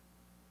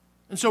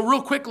 And so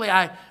real quickly,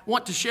 I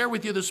want to share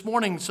with you this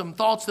morning some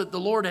thoughts that the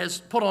Lord has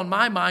put on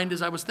my mind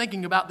as I was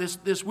thinking about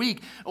this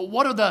week.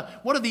 What are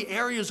the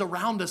areas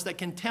around us that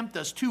can tempt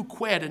us to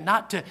quit and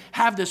not to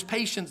have this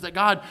patience that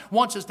God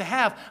wants us to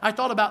have? I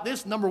thought about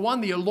this. Number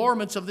one, the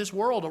allurements of this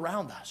world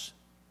around us.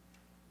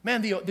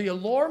 Man, the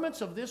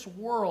allurements of this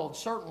world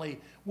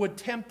certainly would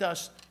tempt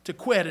us to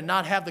quit and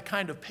not have the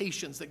kind of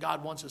patience that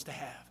God wants us to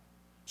have.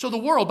 So the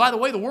world, by the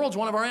way, the world's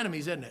one of our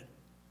enemies, isn't it?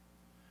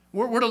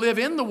 We're to live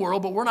in the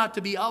world, but we're not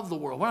to be of the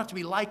world. We're not to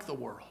be like the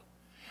world.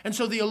 And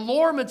so the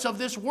allurements of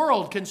this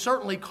world can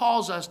certainly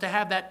cause us to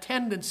have that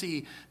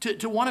tendency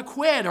to want to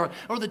quit or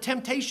the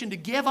temptation to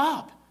give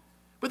up.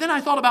 But then I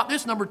thought about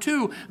this, number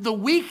two, the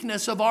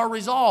weakness of our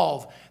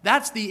resolve.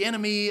 That's the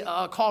enemy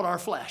called our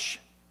flesh.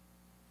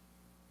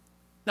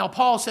 Now,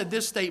 Paul said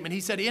this statement.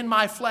 He said, in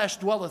my flesh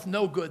dwelleth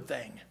no good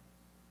thing.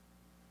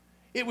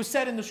 It was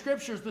said in the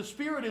scriptures, the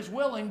spirit is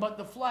willing, but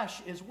the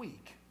flesh is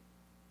weak.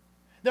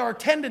 There are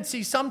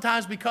tendencies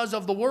sometimes because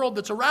of the world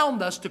that's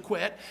around us to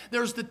quit.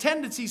 There's the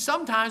tendency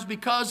sometimes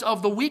because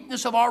of the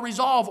weakness of our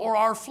resolve or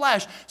our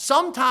flesh.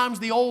 Sometimes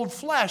the old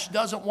flesh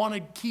doesn't want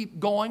to keep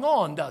going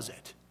on, does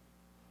it?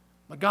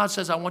 But God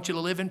says, I want you to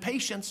live in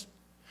patience.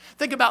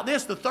 Think about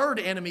this, the third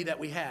enemy that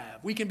we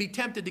have. We can be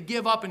tempted to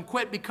give up and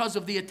quit because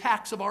of the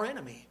attacks of our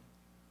enemy.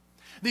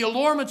 The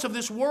allurements of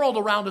this world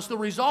around us, the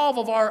resolve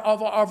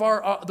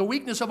of the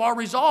weakness of our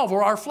resolve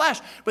or our flesh,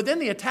 but then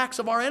the attacks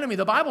of our enemy.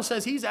 The Bible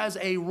says he's as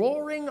a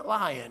roaring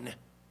lion,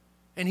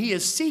 and he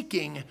is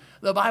seeking,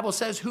 the Bible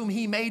says, whom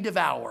he may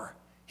devour.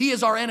 He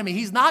is our enemy.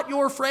 He's not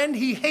your friend.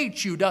 He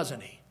hates you,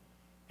 doesn't he?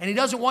 And he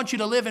doesn't want you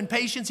to live in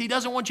patience. He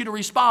doesn't want you to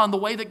respond the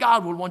way that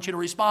God would want you to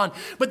respond.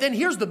 But then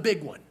here's the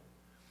big one.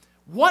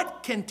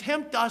 What can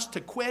tempt us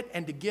to quit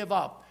and to give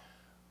up?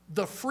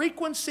 The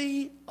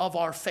frequency of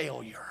our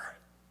failure.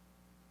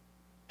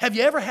 Have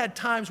you ever had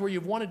times where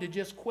you've wanted to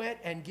just quit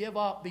and give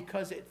up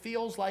because it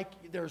feels like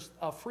there's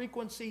a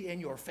frequency in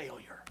your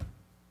failure?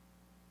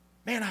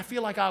 Man, I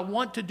feel like I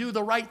want to do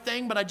the right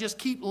thing, but I just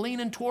keep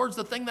leaning towards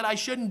the thing that I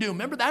shouldn't do.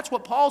 Remember, that's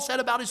what Paul said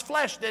about his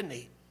flesh, didn't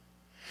he?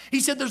 He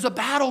said there's a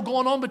battle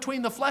going on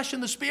between the flesh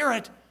and the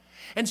spirit.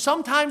 And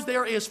sometimes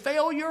there is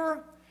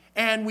failure,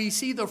 and we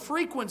see the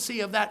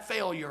frequency of that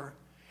failure.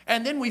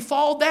 And then we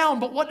fall down.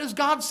 But what does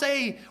God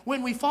say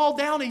when we fall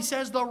down? He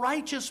says the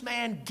righteous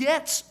man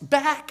gets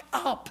back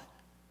up.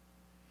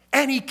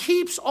 And he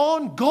keeps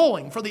on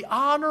going for the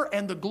honor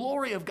and the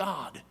glory of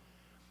God.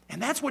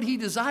 And that's what he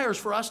desires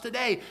for us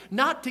today.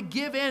 Not to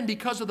give in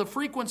because of the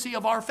frequency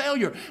of our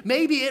failure.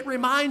 Maybe it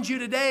reminds you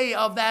today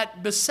of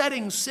that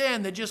besetting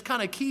sin that just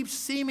kind of keeps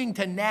seeming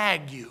to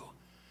nag you.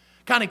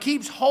 Kind of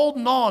keeps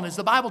holding on, as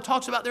the Bible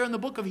talks about there in the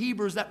book of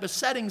Hebrews, that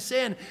besetting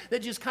sin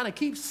that just kind of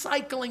keeps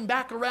cycling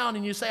back around,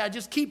 and you say, I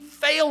just keep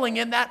failing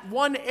in that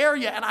one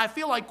area, and I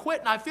feel like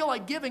quitting, I feel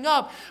like giving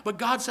up. But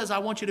God says, I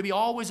want you to be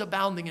always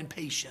abounding in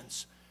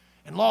patience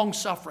and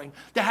long-suffering,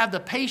 to have the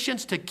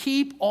patience to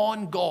keep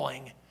on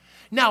going.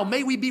 Now,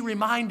 may we be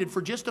reminded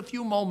for just a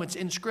few moments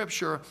in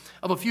Scripture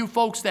of a few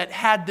folks that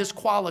had this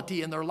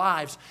quality in their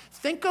lives.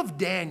 Think of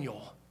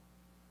Daniel.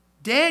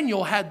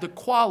 Daniel had the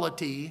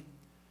quality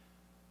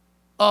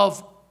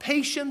of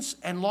patience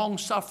and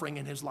long-suffering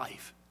in his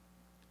life.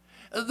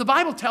 The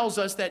Bible tells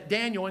us that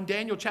Daniel, in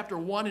Daniel chapter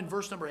 1 and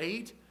verse number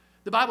 8,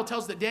 the Bible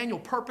tells that Daniel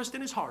purposed in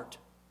his heart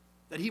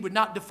that he would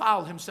not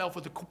defile himself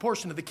with a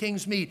portion of the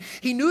king's meat.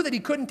 He knew that he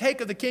couldn't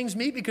take of the king's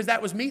meat because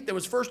that was meat that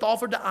was first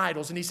offered to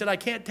idols. And he said, I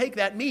can't take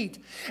that meat.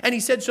 And he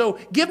said, so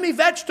give me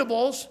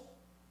vegetables.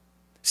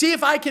 See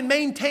if I can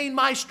maintain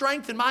my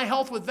strength and my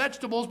health with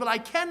vegetables, but I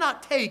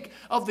cannot take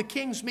of the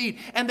king's meat.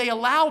 And they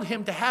allowed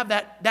him to have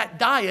that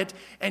diet,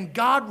 and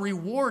God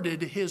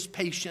rewarded his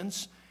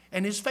patience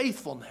and his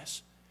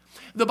faithfulness.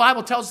 The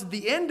Bible tells us at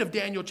the end of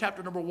Daniel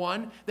chapter number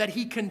 1 that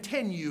he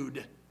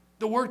continued.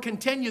 The word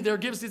continue there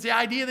gives us the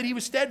idea that he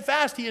was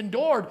steadfast, he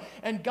endured,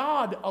 and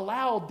God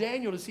allowed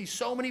Daniel to see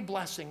so many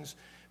blessings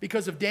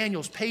because of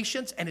Daniel's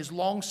patience and his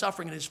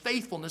long-suffering and his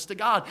faithfulness to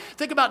God.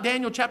 Think about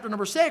Daniel chapter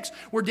number 6,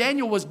 where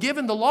Daniel was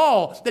given the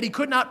law that he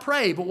could not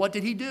pray, but what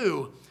did he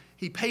do?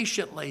 He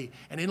patiently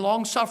and in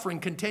long-suffering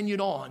continued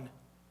on.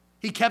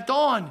 He kept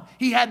on.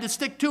 He had the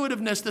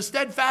stick-to-itiveness, the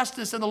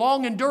steadfastness, and the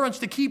long endurance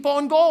to keep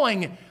on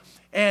going,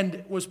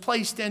 and was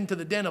placed into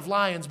the den of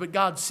lions, but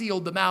God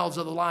sealed the mouths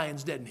of the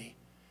lions, didn't he?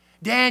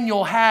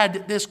 Daniel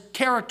had this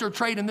character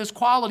trait and this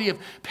quality of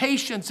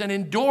patience and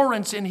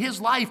endurance in his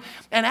life.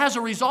 And as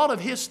a result of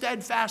his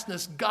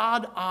steadfastness,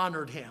 God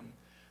honored him.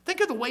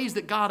 Think of the ways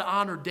that God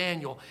honored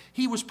Daniel.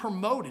 He was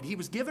promoted. He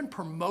was given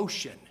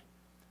promotion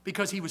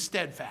because he was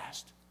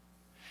steadfast.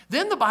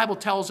 Then the Bible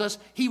tells us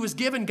he was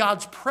given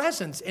God's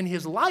presence in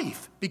his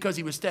life because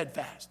he was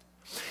steadfast.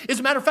 As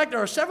a matter of fact,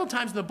 there are several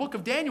times in the book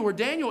of Daniel where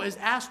Daniel is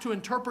asked to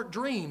interpret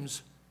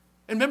dreams.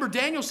 And remember,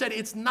 Daniel said,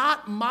 it's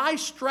not my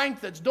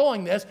strength that's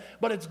doing this,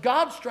 but it's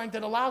God's strength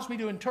that allows me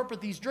to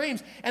interpret these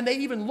dreams. And they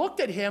even looked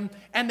at him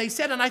and they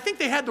said, and I think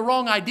they had the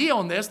wrong idea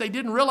on this. They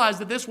didn't realize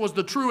that this was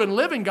the true and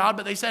living God,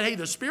 but they said, hey,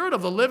 the Spirit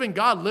of the living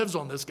God lives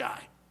on this guy.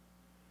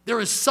 There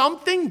is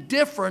something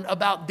different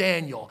about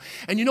Daniel.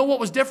 And you know what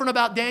was different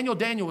about Daniel?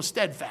 Daniel was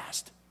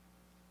steadfast.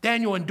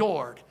 Daniel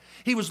endured.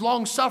 He was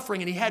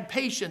long-suffering and he had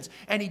patience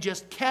and he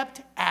just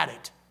kept at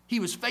it. He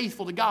was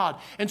faithful to God.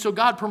 And so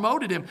God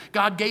promoted him.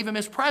 God gave him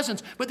his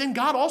presence. But then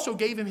God also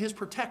gave him his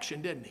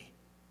protection, didn't he?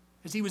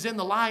 As he was in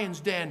the lion's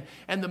den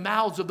and the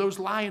mouths of those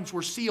lions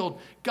were sealed,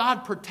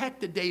 God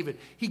protected David.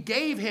 He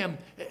gave him,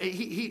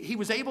 he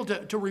was able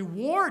to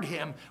reward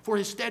him for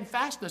his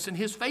steadfastness and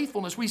his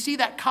faithfulness. We see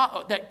that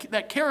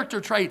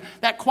character trait,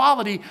 that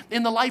quality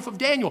in the life of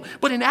Daniel.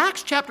 But in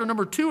Acts chapter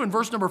number 2 and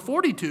verse number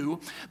 42,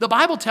 the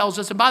Bible tells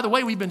us, and by the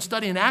way, we've been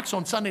studying Acts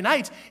on Sunday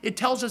nights, it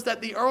tells us that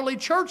the early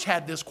church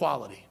had this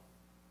quality.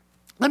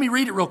 Let me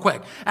read it real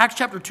quick. Acts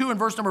chapter 2 and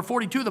verse number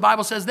 42, the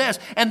Bible says this,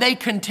 and they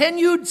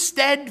continued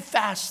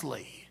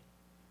steadfastly.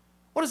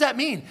 What does that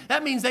mean?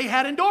 That means they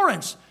had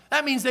endurance.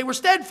 That means they were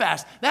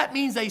steadfast. That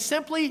means they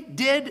simply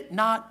did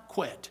not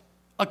quit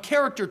a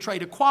character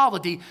trait, a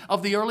quality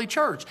of the early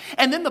church.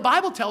 And then the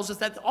Bible tells us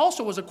that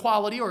also was a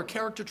quality or a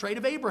character trait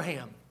of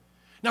Abraham.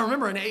 Now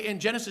remember, in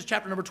Genesis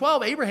chapter number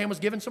 12, Abraham was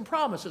given some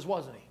promises,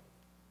 wasn't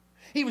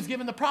he? He was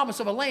given the promise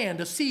of a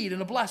land, a seed,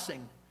 and a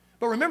blessing.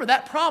 But remember,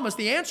 that promise,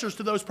 the answers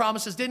to those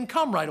promises didn't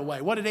come right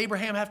away. What did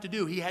Abraham have to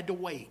do? He had to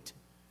wait.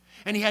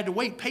 And he had to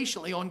wait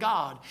patiently on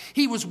God.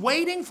 He was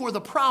waiting for the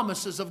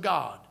promises of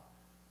God.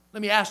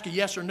 Let me ask you,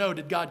 yes or no,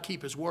 did God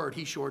keep his word?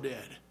 He sure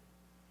did.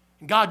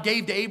 And God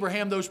gave to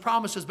Abraham those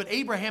promises, but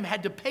Abraham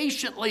had to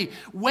patiently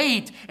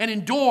wait and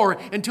endure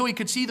until he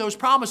could see those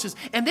promises.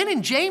 And then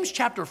in James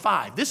chapter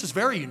 5, this is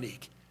very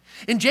unique.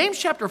 In James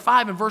chapter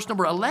 5 and verse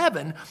number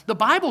 11, the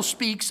Bible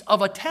speaks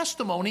of a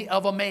testimony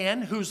of a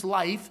man whose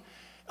life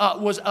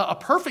was a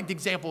perfect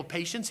example of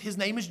patience. His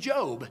name is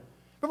Job.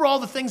 Remember all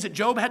the things that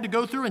Job had to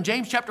go through? In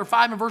James chapter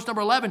 5 and verse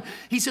number 11,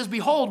 he says,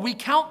 "Behold, we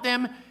count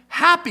them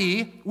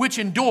happy which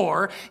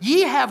endure.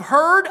 Ye have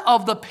heard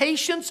of the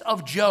patience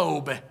of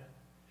Job,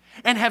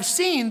 and have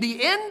seen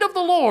the end of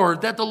the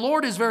Lord, that the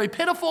Lord is very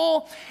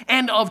pitiful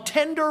and of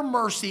tender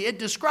mercy." It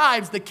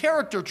describes the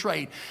character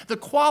trait, the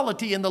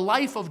quality in the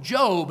life of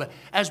Job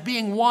as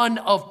being one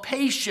of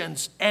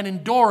patience and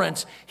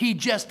endurance. He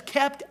just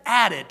kept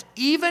at it.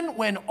 Even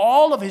when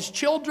all of his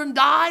children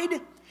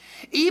died,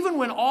 even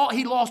when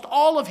he lost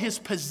all of his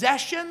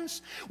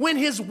possessions, when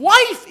his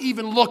wife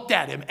even looked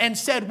at him and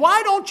said,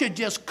 "Why don't you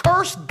just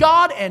curse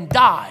God and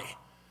die?"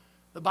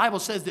 The Bible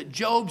says that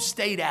Job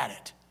stayed at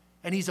it.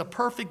 And he's a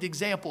perfect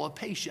example of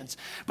patience.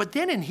 But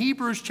then in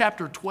Hebrews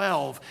chapter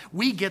 12,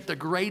 we get the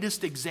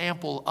greatest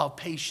example of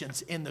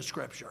patience in the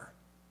Scripture.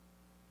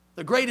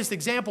 The greatest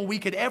example we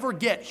could ever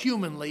get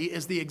humanly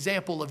is the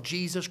example of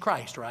Jesus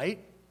Christ, right?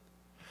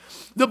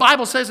 The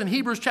Bible says in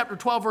Hebrews chapter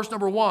 12, verse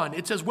number 1,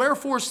 it says,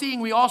 "Wherefore, seeing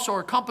we also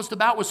are compassed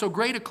about with so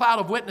great a cloud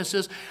of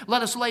witnesses,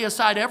 let us lay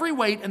aside every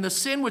weight and the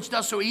sin which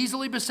does so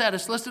easily beset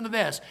us." Listen to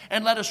this.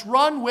 "And let us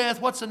run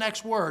with," what's the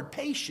next word?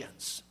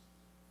 Patience.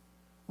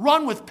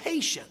 Run with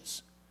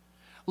patience.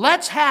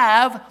 Let's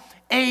have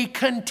a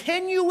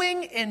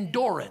continuing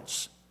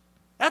endurance.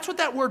 That's what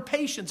that word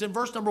patience in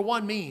verse number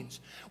 1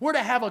 means. We're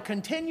to have a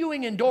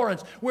continuing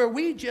endurance where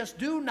we just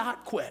do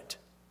not quit.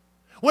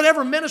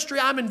 Whatever ministry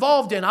I'm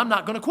involved in, I'm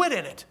not going to quit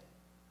in it.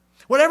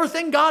 Whatever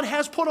thing God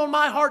has put on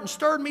my heart and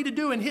stirred me to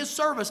do in His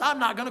service, I'm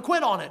not going to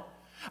quit on it.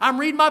 I'm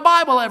reading my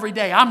Bible every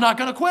day. I'm not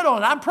going to quit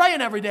on it. I'm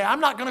praying every day. I'm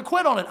not going to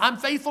quit on it. I'm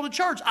faithful to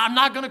church. I'm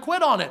not going to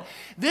quit on it.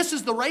 This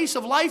is the race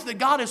of life that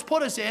God has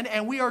put us in,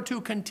 and we are to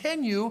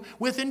continue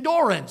with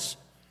endurance.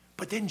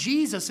 But then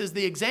Jesus is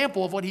the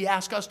example of what He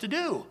asked us to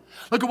do.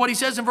 Look at what He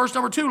says in verse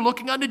number 2,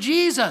 "Looking unto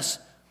Jesus,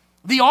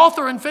 the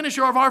author and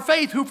finisher of our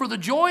faith, who for the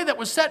joy that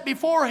was set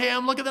before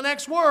Him," look at the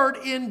next word,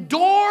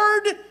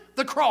 "endured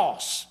the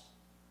cross."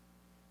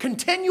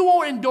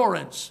 Continual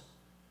endurance.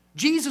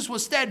 Jesus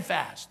was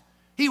steadfast.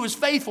 He was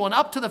faithful, and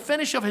up to the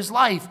finish of His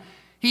life,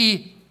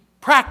 He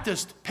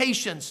practiced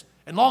patience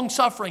and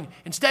long-suffering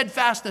and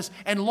steadfastness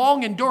and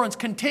long endurance,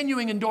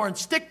 continuing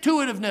endurance,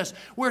 stick-to-itiveness,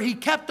 where He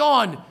kept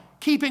on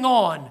keeping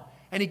on,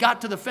 and He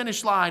got to the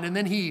finish line, and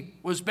then He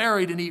was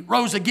buried, and He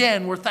rose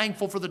again. We're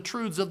thankful for the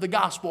truths of the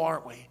gospel,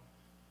 aren't we?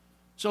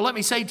 So let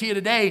me say to you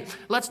today,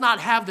 let's not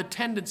have the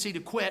tendency to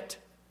quit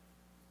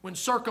when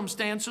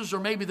circumstances or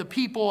maybe the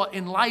people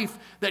in life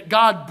that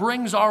God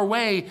brings our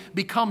way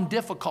become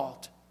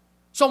difficult.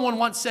 Someone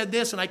once said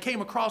this, and I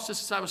came across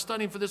this as I was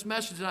studying for this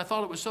message, and I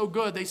thought it was so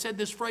good. They said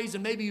this phrase,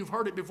 and maybe you've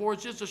heard it before.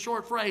 It's just a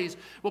short phrase,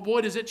 but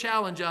boy, does it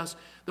challenge us.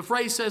 The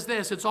phrase says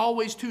this: "It's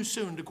always too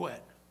soon to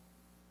quit."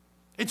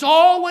 It's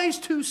always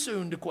too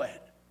soon to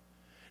quit.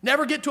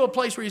 Never get to a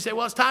place where you say,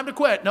 "Well, it's time to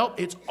quit." Nope,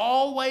 it's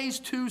always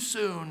too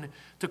soon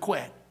to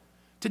quit.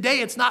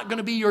 Today, it's not going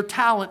to be your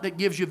talent that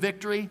gives you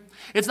victory.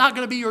 It's not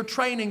going to be your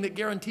training that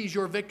guarantees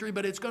your victory,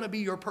 but it's going to be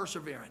your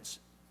perseverance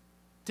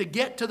to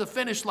get to the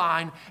finish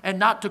line and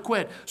not to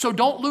quit. So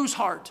don't lose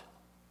heart.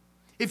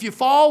 If you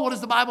fall, what does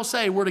the Bible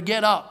say? We're to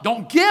get up.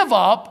 Don't give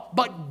up,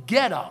 but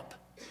get up.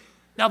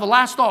 Now, the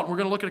last thought, we're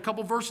going to look at a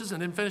couple verses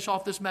and then finish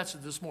off this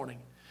message this morning.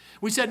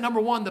 We said, number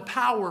 1, the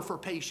power for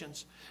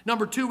patience.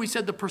 Number 2, we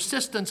said the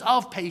persistence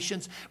of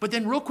patience. But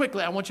then real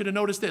quickly, I want you to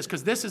notice this,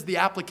 because this is the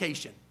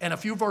application. And a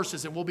few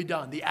verses and we'll be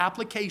done. The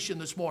application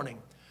this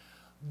morning.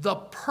 The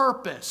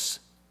purpose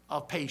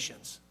of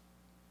patience.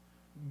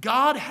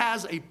 God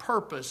has a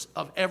purpose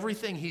of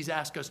everything He's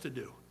asked us to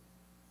do.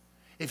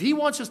 If He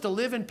wants us to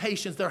live in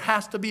patience, there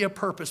has to be a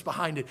purpose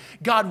behind it.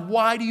 God,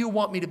 why do you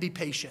want me to be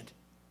patient?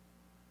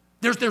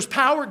 There's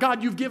power.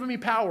 God, you've given me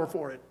power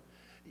for it.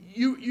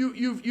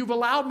 You've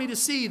allowed me to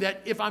see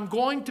that if I'm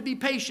going to be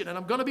patient and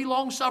I'm going to be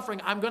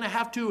long-suffering, I'm going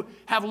to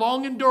have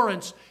long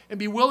endurance and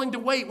be willing to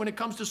wait when it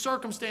comes to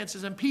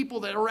circumstances and people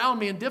that are around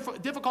me and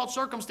difficult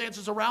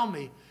circumstances around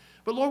me.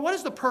 But Lord, what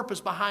is the purpose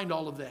behind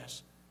all of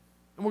this?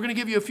 And we're going to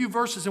give you a few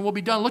verses and we'll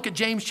be done. Look at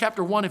James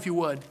chapter 1 if you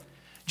would.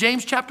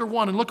 James chapter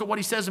 1, and look at what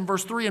he says in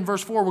verse 3 and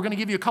verse 4. We're going to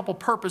give you a couple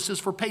purposes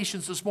for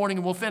patience this morning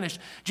and we'll finish.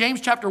 James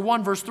chapter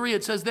 1 verse 3,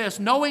 it says this: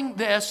 "Knowing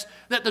this,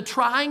 that the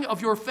trying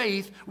of your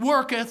faith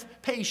worketh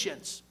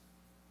patience."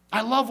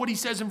 I love what he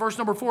says in verse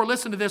number 4.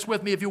 Listen to this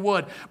with me if you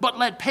would. But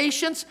let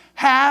patience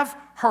have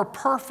her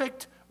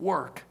perfect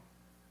work.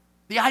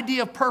 The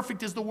idea of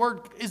perfect is the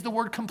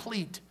word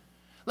complete.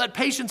 Let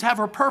patience have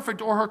her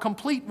perfect or her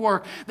complete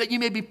work, that you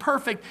may be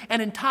perfect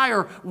and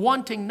entire,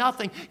 wanting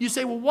nothing. You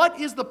say, well, what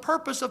is the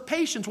purpose of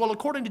patience? Well,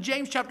 according to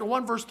James chapter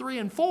 1, verse 3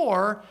 and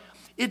 4,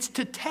 it's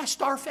to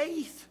test our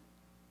faith.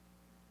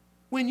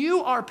 When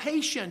you are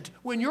patient,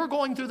 when you're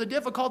going through the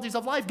difficulties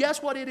of life,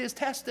 guess what it is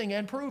testing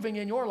and proving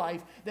in your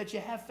life? That you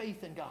have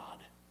faith in God.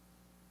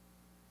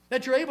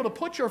 That you're able to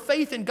put your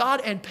faith in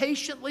God and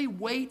patiently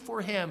wait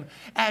for Him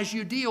as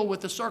you deal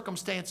with the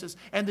circumstances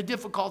and the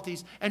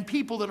difficulties and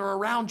people that are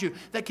around you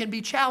that can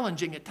be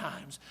challenging at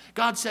times.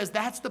 God says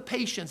that's the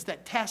patience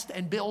that tests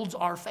and builds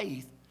our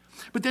faith.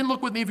 But then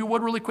look with me, if you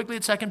would, really quickly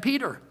at 2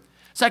 Peter.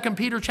 2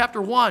 Peter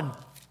chapter 1.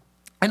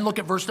 And look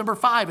at verse number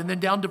 5 and then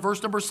down to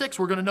verse number 6.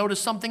 We're going to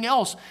notice something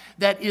else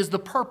that is the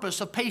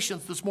purpose of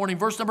patience this morning.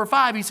 Verse number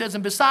 5, he says,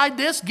 and beside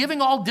this,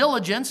 giving all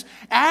diligence,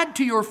 add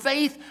to your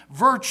faith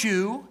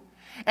virtue,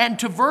 and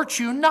to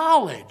virtue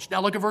knowledge. Now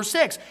look at verse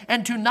 6.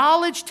 And to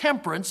knowledge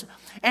temperance,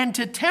 and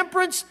to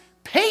temperance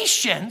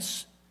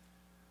patience,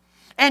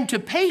 and to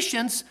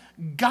patience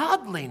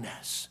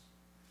godliness.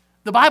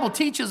 The Bible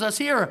teaches us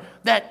here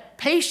that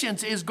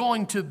patience is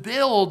going to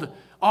build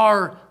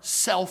our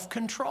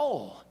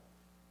self-control.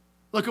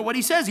 Look at what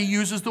he says. He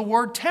uses the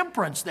word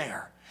temperance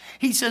there.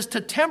 He says to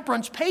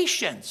temperance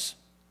patience.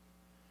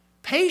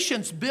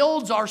 Patience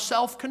builds our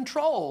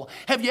self-control.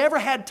 Have you ever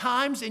had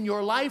times in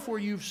your life where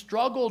you've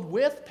struggled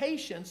with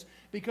patience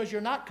because you're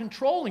not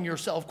controlling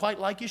yourself quite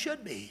like you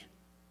should be?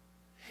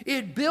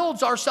 It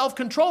builds our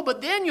self-control,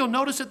 but then you'll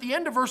notice at the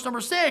end of verse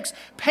number 6,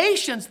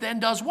 patience then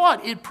does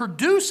what? It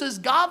produces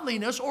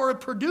godliness, or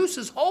it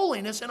produces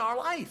holiness in our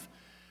life.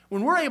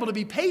 When we're able to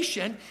be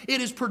patient,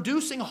 it is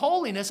producing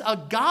holiness, a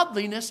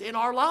godliness in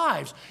our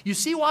lives. You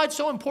see why it's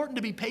so important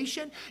to be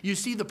patient? You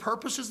see the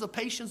purposes of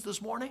patience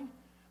this morning?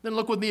 Then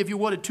look with me, if you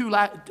would,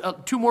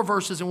 at two more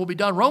verses and we'll be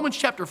done. Romans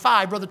chapter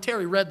 5, Brother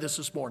Terry read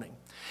this morning.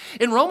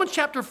 In Romans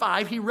chapter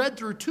 5, he read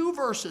through two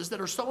verses that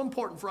are so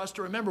important for us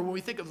to remember when we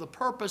think of the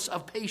purpose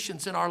of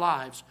patience in our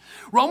lives.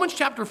 Romans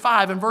chapter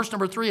 5 and verse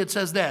number 3, it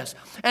says this,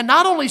 and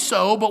not only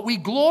so, but we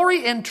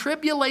glory in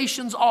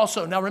tribulations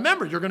also. Now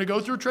remember, you're going to go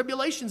through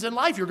tribulations in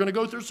life. You're going to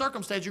go through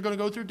circumstances. You're going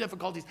to go through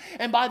difficulties.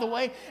 And by the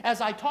way, as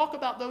I talk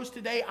about those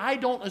today, I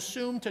don't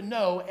assume to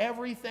know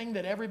everything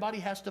that everybody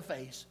has to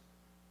face.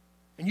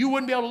 And you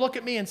wouldn't be able to look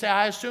at me and say,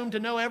 I assume to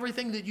know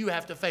everything that you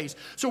have to face.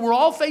 So we're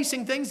all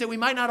facing things that we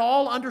might not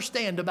all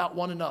understand about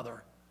one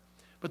another.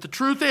 But the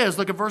truth is,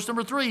 look at verse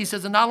number 3. He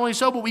says, and not only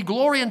so, but we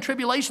glory in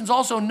tribulations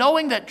also,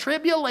 knowing that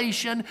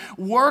tribulation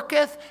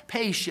worketh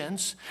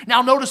patience.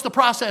 Now notice the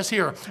process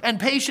here. And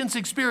patience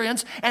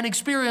experience, and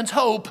experience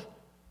hope.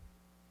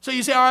 So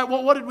you say, all right,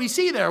 well, what did we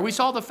see there? We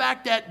saw the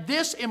fact that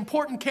this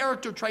important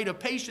character trait of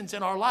patience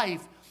in our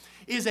life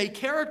is a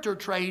character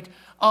trait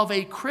of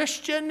a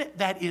Christian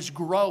that is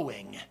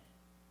growing.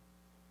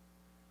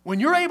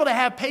 When you're able to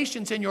have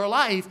patience in your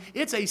life,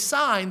 it's a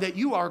sign that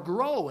you are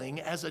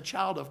growing as a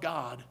child of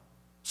God.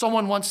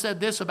 Someone once said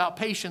this about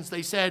patience.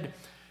 They said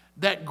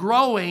that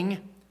growing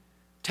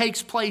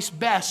takes place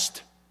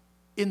best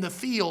in the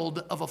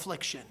field of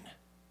affliction.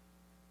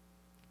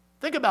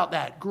 Think about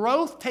that.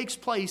 Growth takes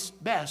place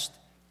best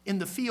in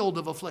the field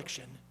of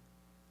affliction.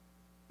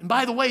 And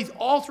by the way,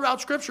 all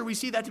throughout Scripture we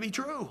see that to be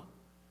true.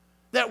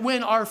 That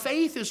when our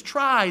faith is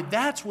tried,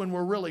 that's when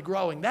we're really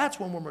growing. That's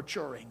when we're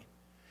maturing.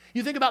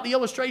 You think about the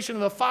illustration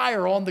of the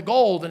fire on the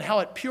gold and how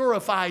it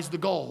purifies the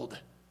gold.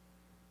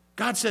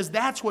 God says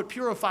that's what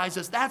purifies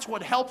us. That's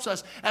what helps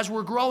us as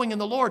we're growing in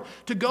the Lord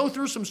to go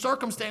through some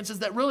circumstances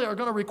that really are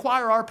going to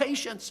require our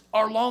patience,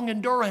 our long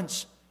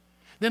endurance.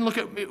 Then look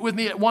with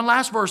me at one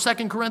last verse,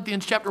 2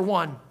 Corinthians chapter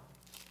 1.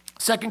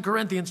 2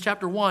 Corinthians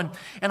chapter 1,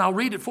 and I'll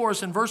read it for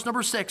us in verse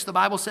number 6. The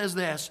Bible says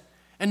this.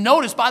 And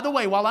notice, by the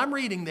way, while I'm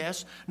reading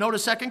this,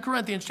 notice 2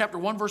 Corinthians chapter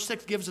 1, verse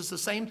 6 gives us the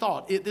same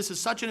thought. This is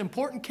such an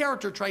important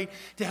character trait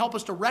to help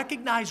us to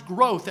recognize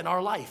growth in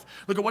our life.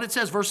 Look at what it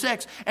says, verse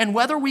 6. And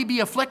whether we be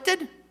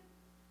afflicted,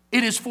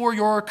 it is for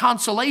your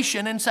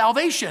consolation and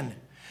salvation,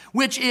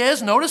 which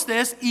is, notice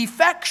this,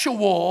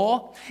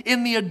 effectual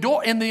in the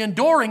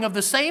enduring of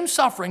the same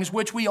sufferings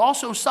which we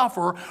also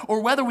suffer,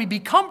 or whether we be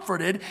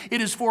comforted,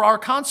 it is for our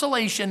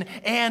consolation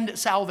and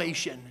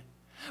salvation.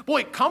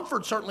 Boy,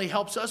 comfort certainly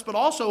helps us, but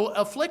also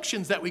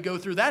afflictions that we go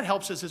through, that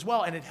helps us as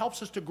well, and it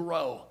helps us to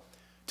grow,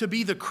 to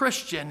be the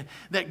Christian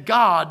that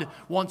God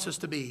wants us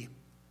to be.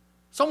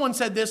 Someone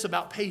said this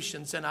about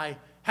patience, and I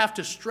have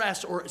to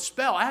stress or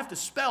spell, I have to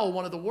spell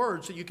one of the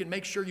words so you can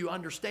make sure you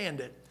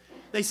understand it.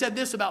 They said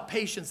this about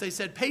patience. They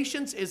said,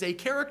 patience is a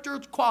character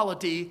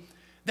quality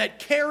that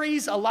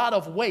carries a lot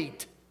of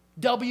weight.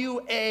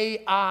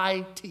 W-A-I-T.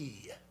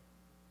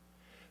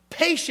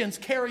 Patience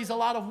carries a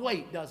lot of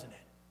weight, doesn't it?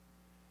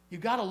 You've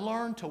got to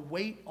learn to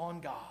wait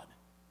on God.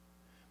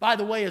 By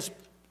the way, as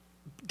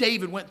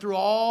David went through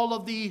all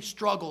of the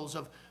struggles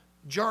of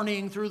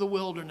journeying through the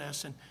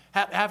wilderness and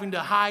having to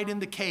hide in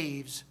the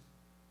caves,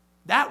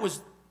 that was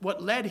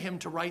what led him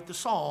to write the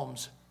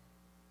Psalms.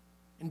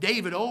 And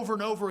David, over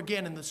and over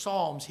again in the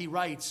Psalms, he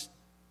writes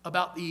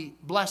about the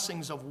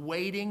blessings of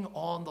waiting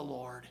on the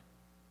Lord.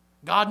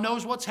 God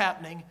knows what's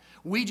happening.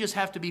 We just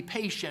have to be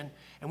patient,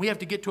 and we have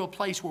to get to a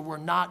place where we're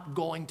not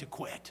going to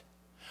quit.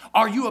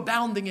 Are you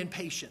abounding in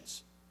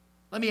patience?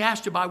 Let me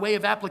ask you by way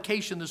of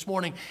application this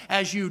morning,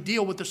 as you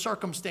deal with the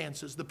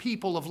circumstances, the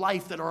people of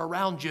life that are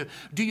around you,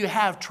 do you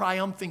have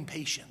triumphing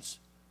patience,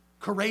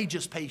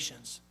 courageous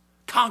patience,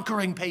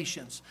 conquering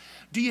patience?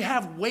 Do you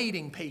have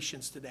waiting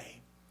patience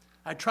today?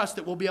 I trust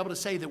that we'll be able to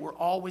say that we're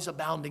always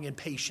abounding in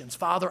patience.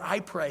 Father,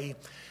 I pray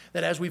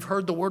that as we've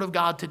heard the word of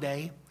God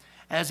today,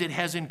 as it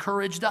has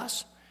encouraged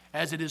us,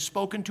 as it has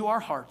spoken to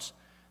our hearts,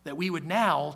 that we would now